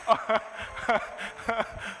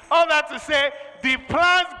 all that to say, the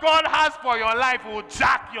plans God has for your life will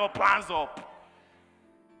jack your plans up.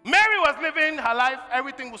 Mary was living her life.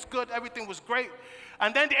 Everything was good. Everything was great.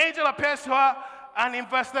 And then the angel appears to her. And in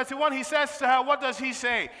verse 31, he says to her, what does he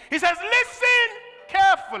say? He says, listen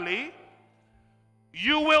carefully.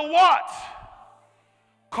 You will what?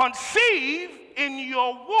 Conceive in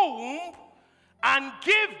your womb and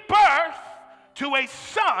give birth to a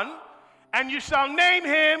son, and you shall name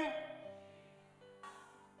him.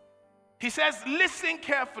 He says, listen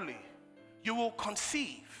carefully. you will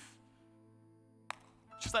conceive.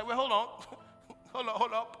 She's like, wait, hold on.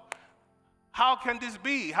 hold up. How can this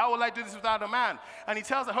be? How will I do this without a man? And he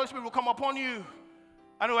tells the Holy Spirit will come upon you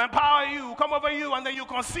and will empower you, will come over you, and then you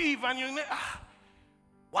conceive and you...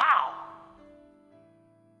 Wow.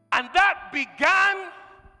 And that began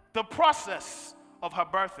the process of her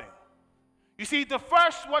birthing. You see,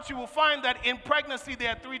 what you will find that in pregnancy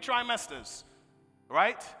there are 3 trimesters,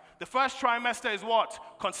 right? The first trimester is what?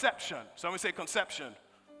 Conception. Somebody say conception.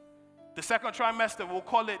 The second trimester, we'll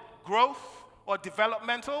call it growth or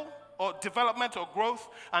developmental growth.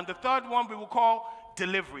 And the third one we will call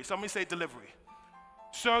delivery. Somebody say delivery.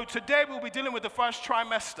 So today we'll be dealing with the first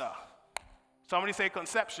trimester. Somebody say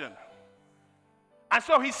conception. And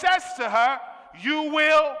so he says to her, you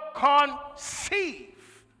will conceive.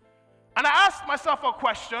 And I asked myself a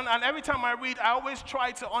question, and every time I read, I always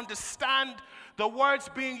try to understand the words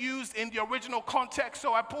being used in the original context.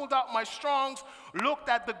 So I pulled out my Strong's, looked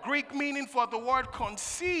at the Greek meaning for the word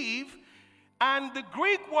conceive, and the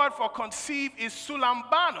Greek word for conceive is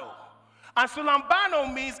sulambano. And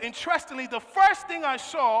sulambano means, interestingly, the first thing I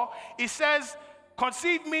saw, it says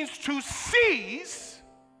conceive means to seize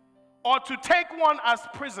or to take one as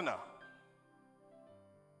prisoner.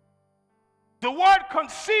 The word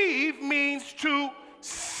conceive means to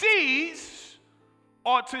seize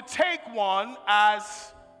or to take one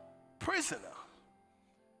as prisoner.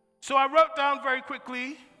 So I wrote down very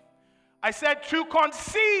quickly, I said to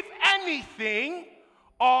conceive anything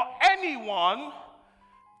or anyone,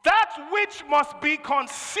 that which must be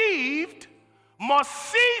conceived must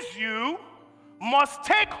seize you, must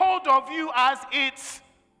take hold of you as its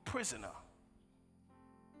prisoner.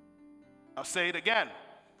 I'll say it again.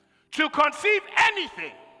 To conceive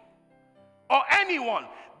anything or anyone,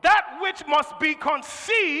 that which must be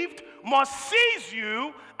conceived must seize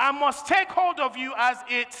you and must take hold of you as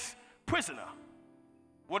its prisoner.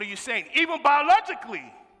 What are you saying? Even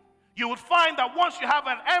biologically, you would find that once you have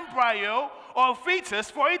an embryo or a fetus,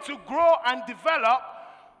 for it to grow and develop,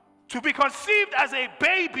 to be conceived as a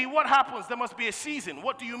baby, what happens? There must be a season.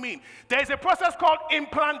 What do you mean? There is a process called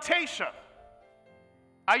implantation.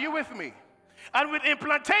 Are you with me? And with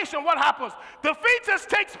implantation, what happens? The fetus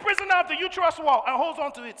takes prisoner of the uterus wall and holds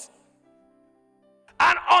on to it.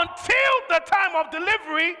 And until the time of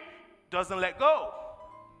delivery, doesn't let go.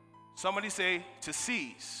 Somebody say, to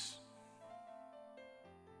seize.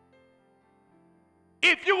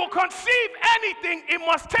 If you will conceive anything, it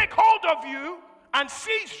must take hold of you and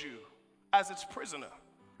seize you as its prisoner.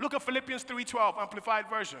 Look at Philippians 3:12, Amplified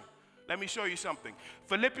Version. Let me show you something.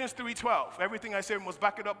 Philippians 3:12. Everything I say must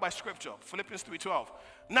back it up by scripture. Philippians 3:12.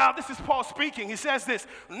 Now this is Paul speaking. He says this,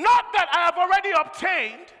 not that I have already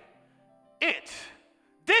obtained it.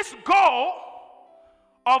 This goal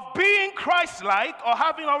of being Christ-like or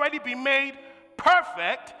having already been made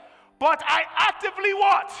perfect, but I actively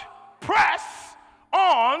what? Press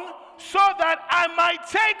on so that I might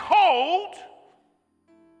take hold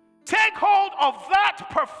of that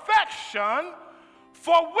perfection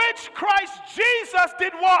for which Christ Jesus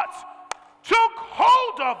did what? Took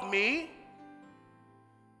hold of me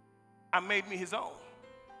and made me his own.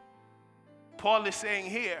 Paul is saying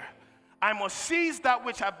here, I must seize that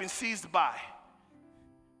which I've been seized by.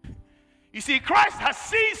 You see, Christ has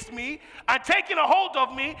seized me and taken a hold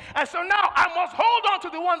of me, and so now I must hold on to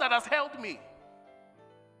the one that has held me.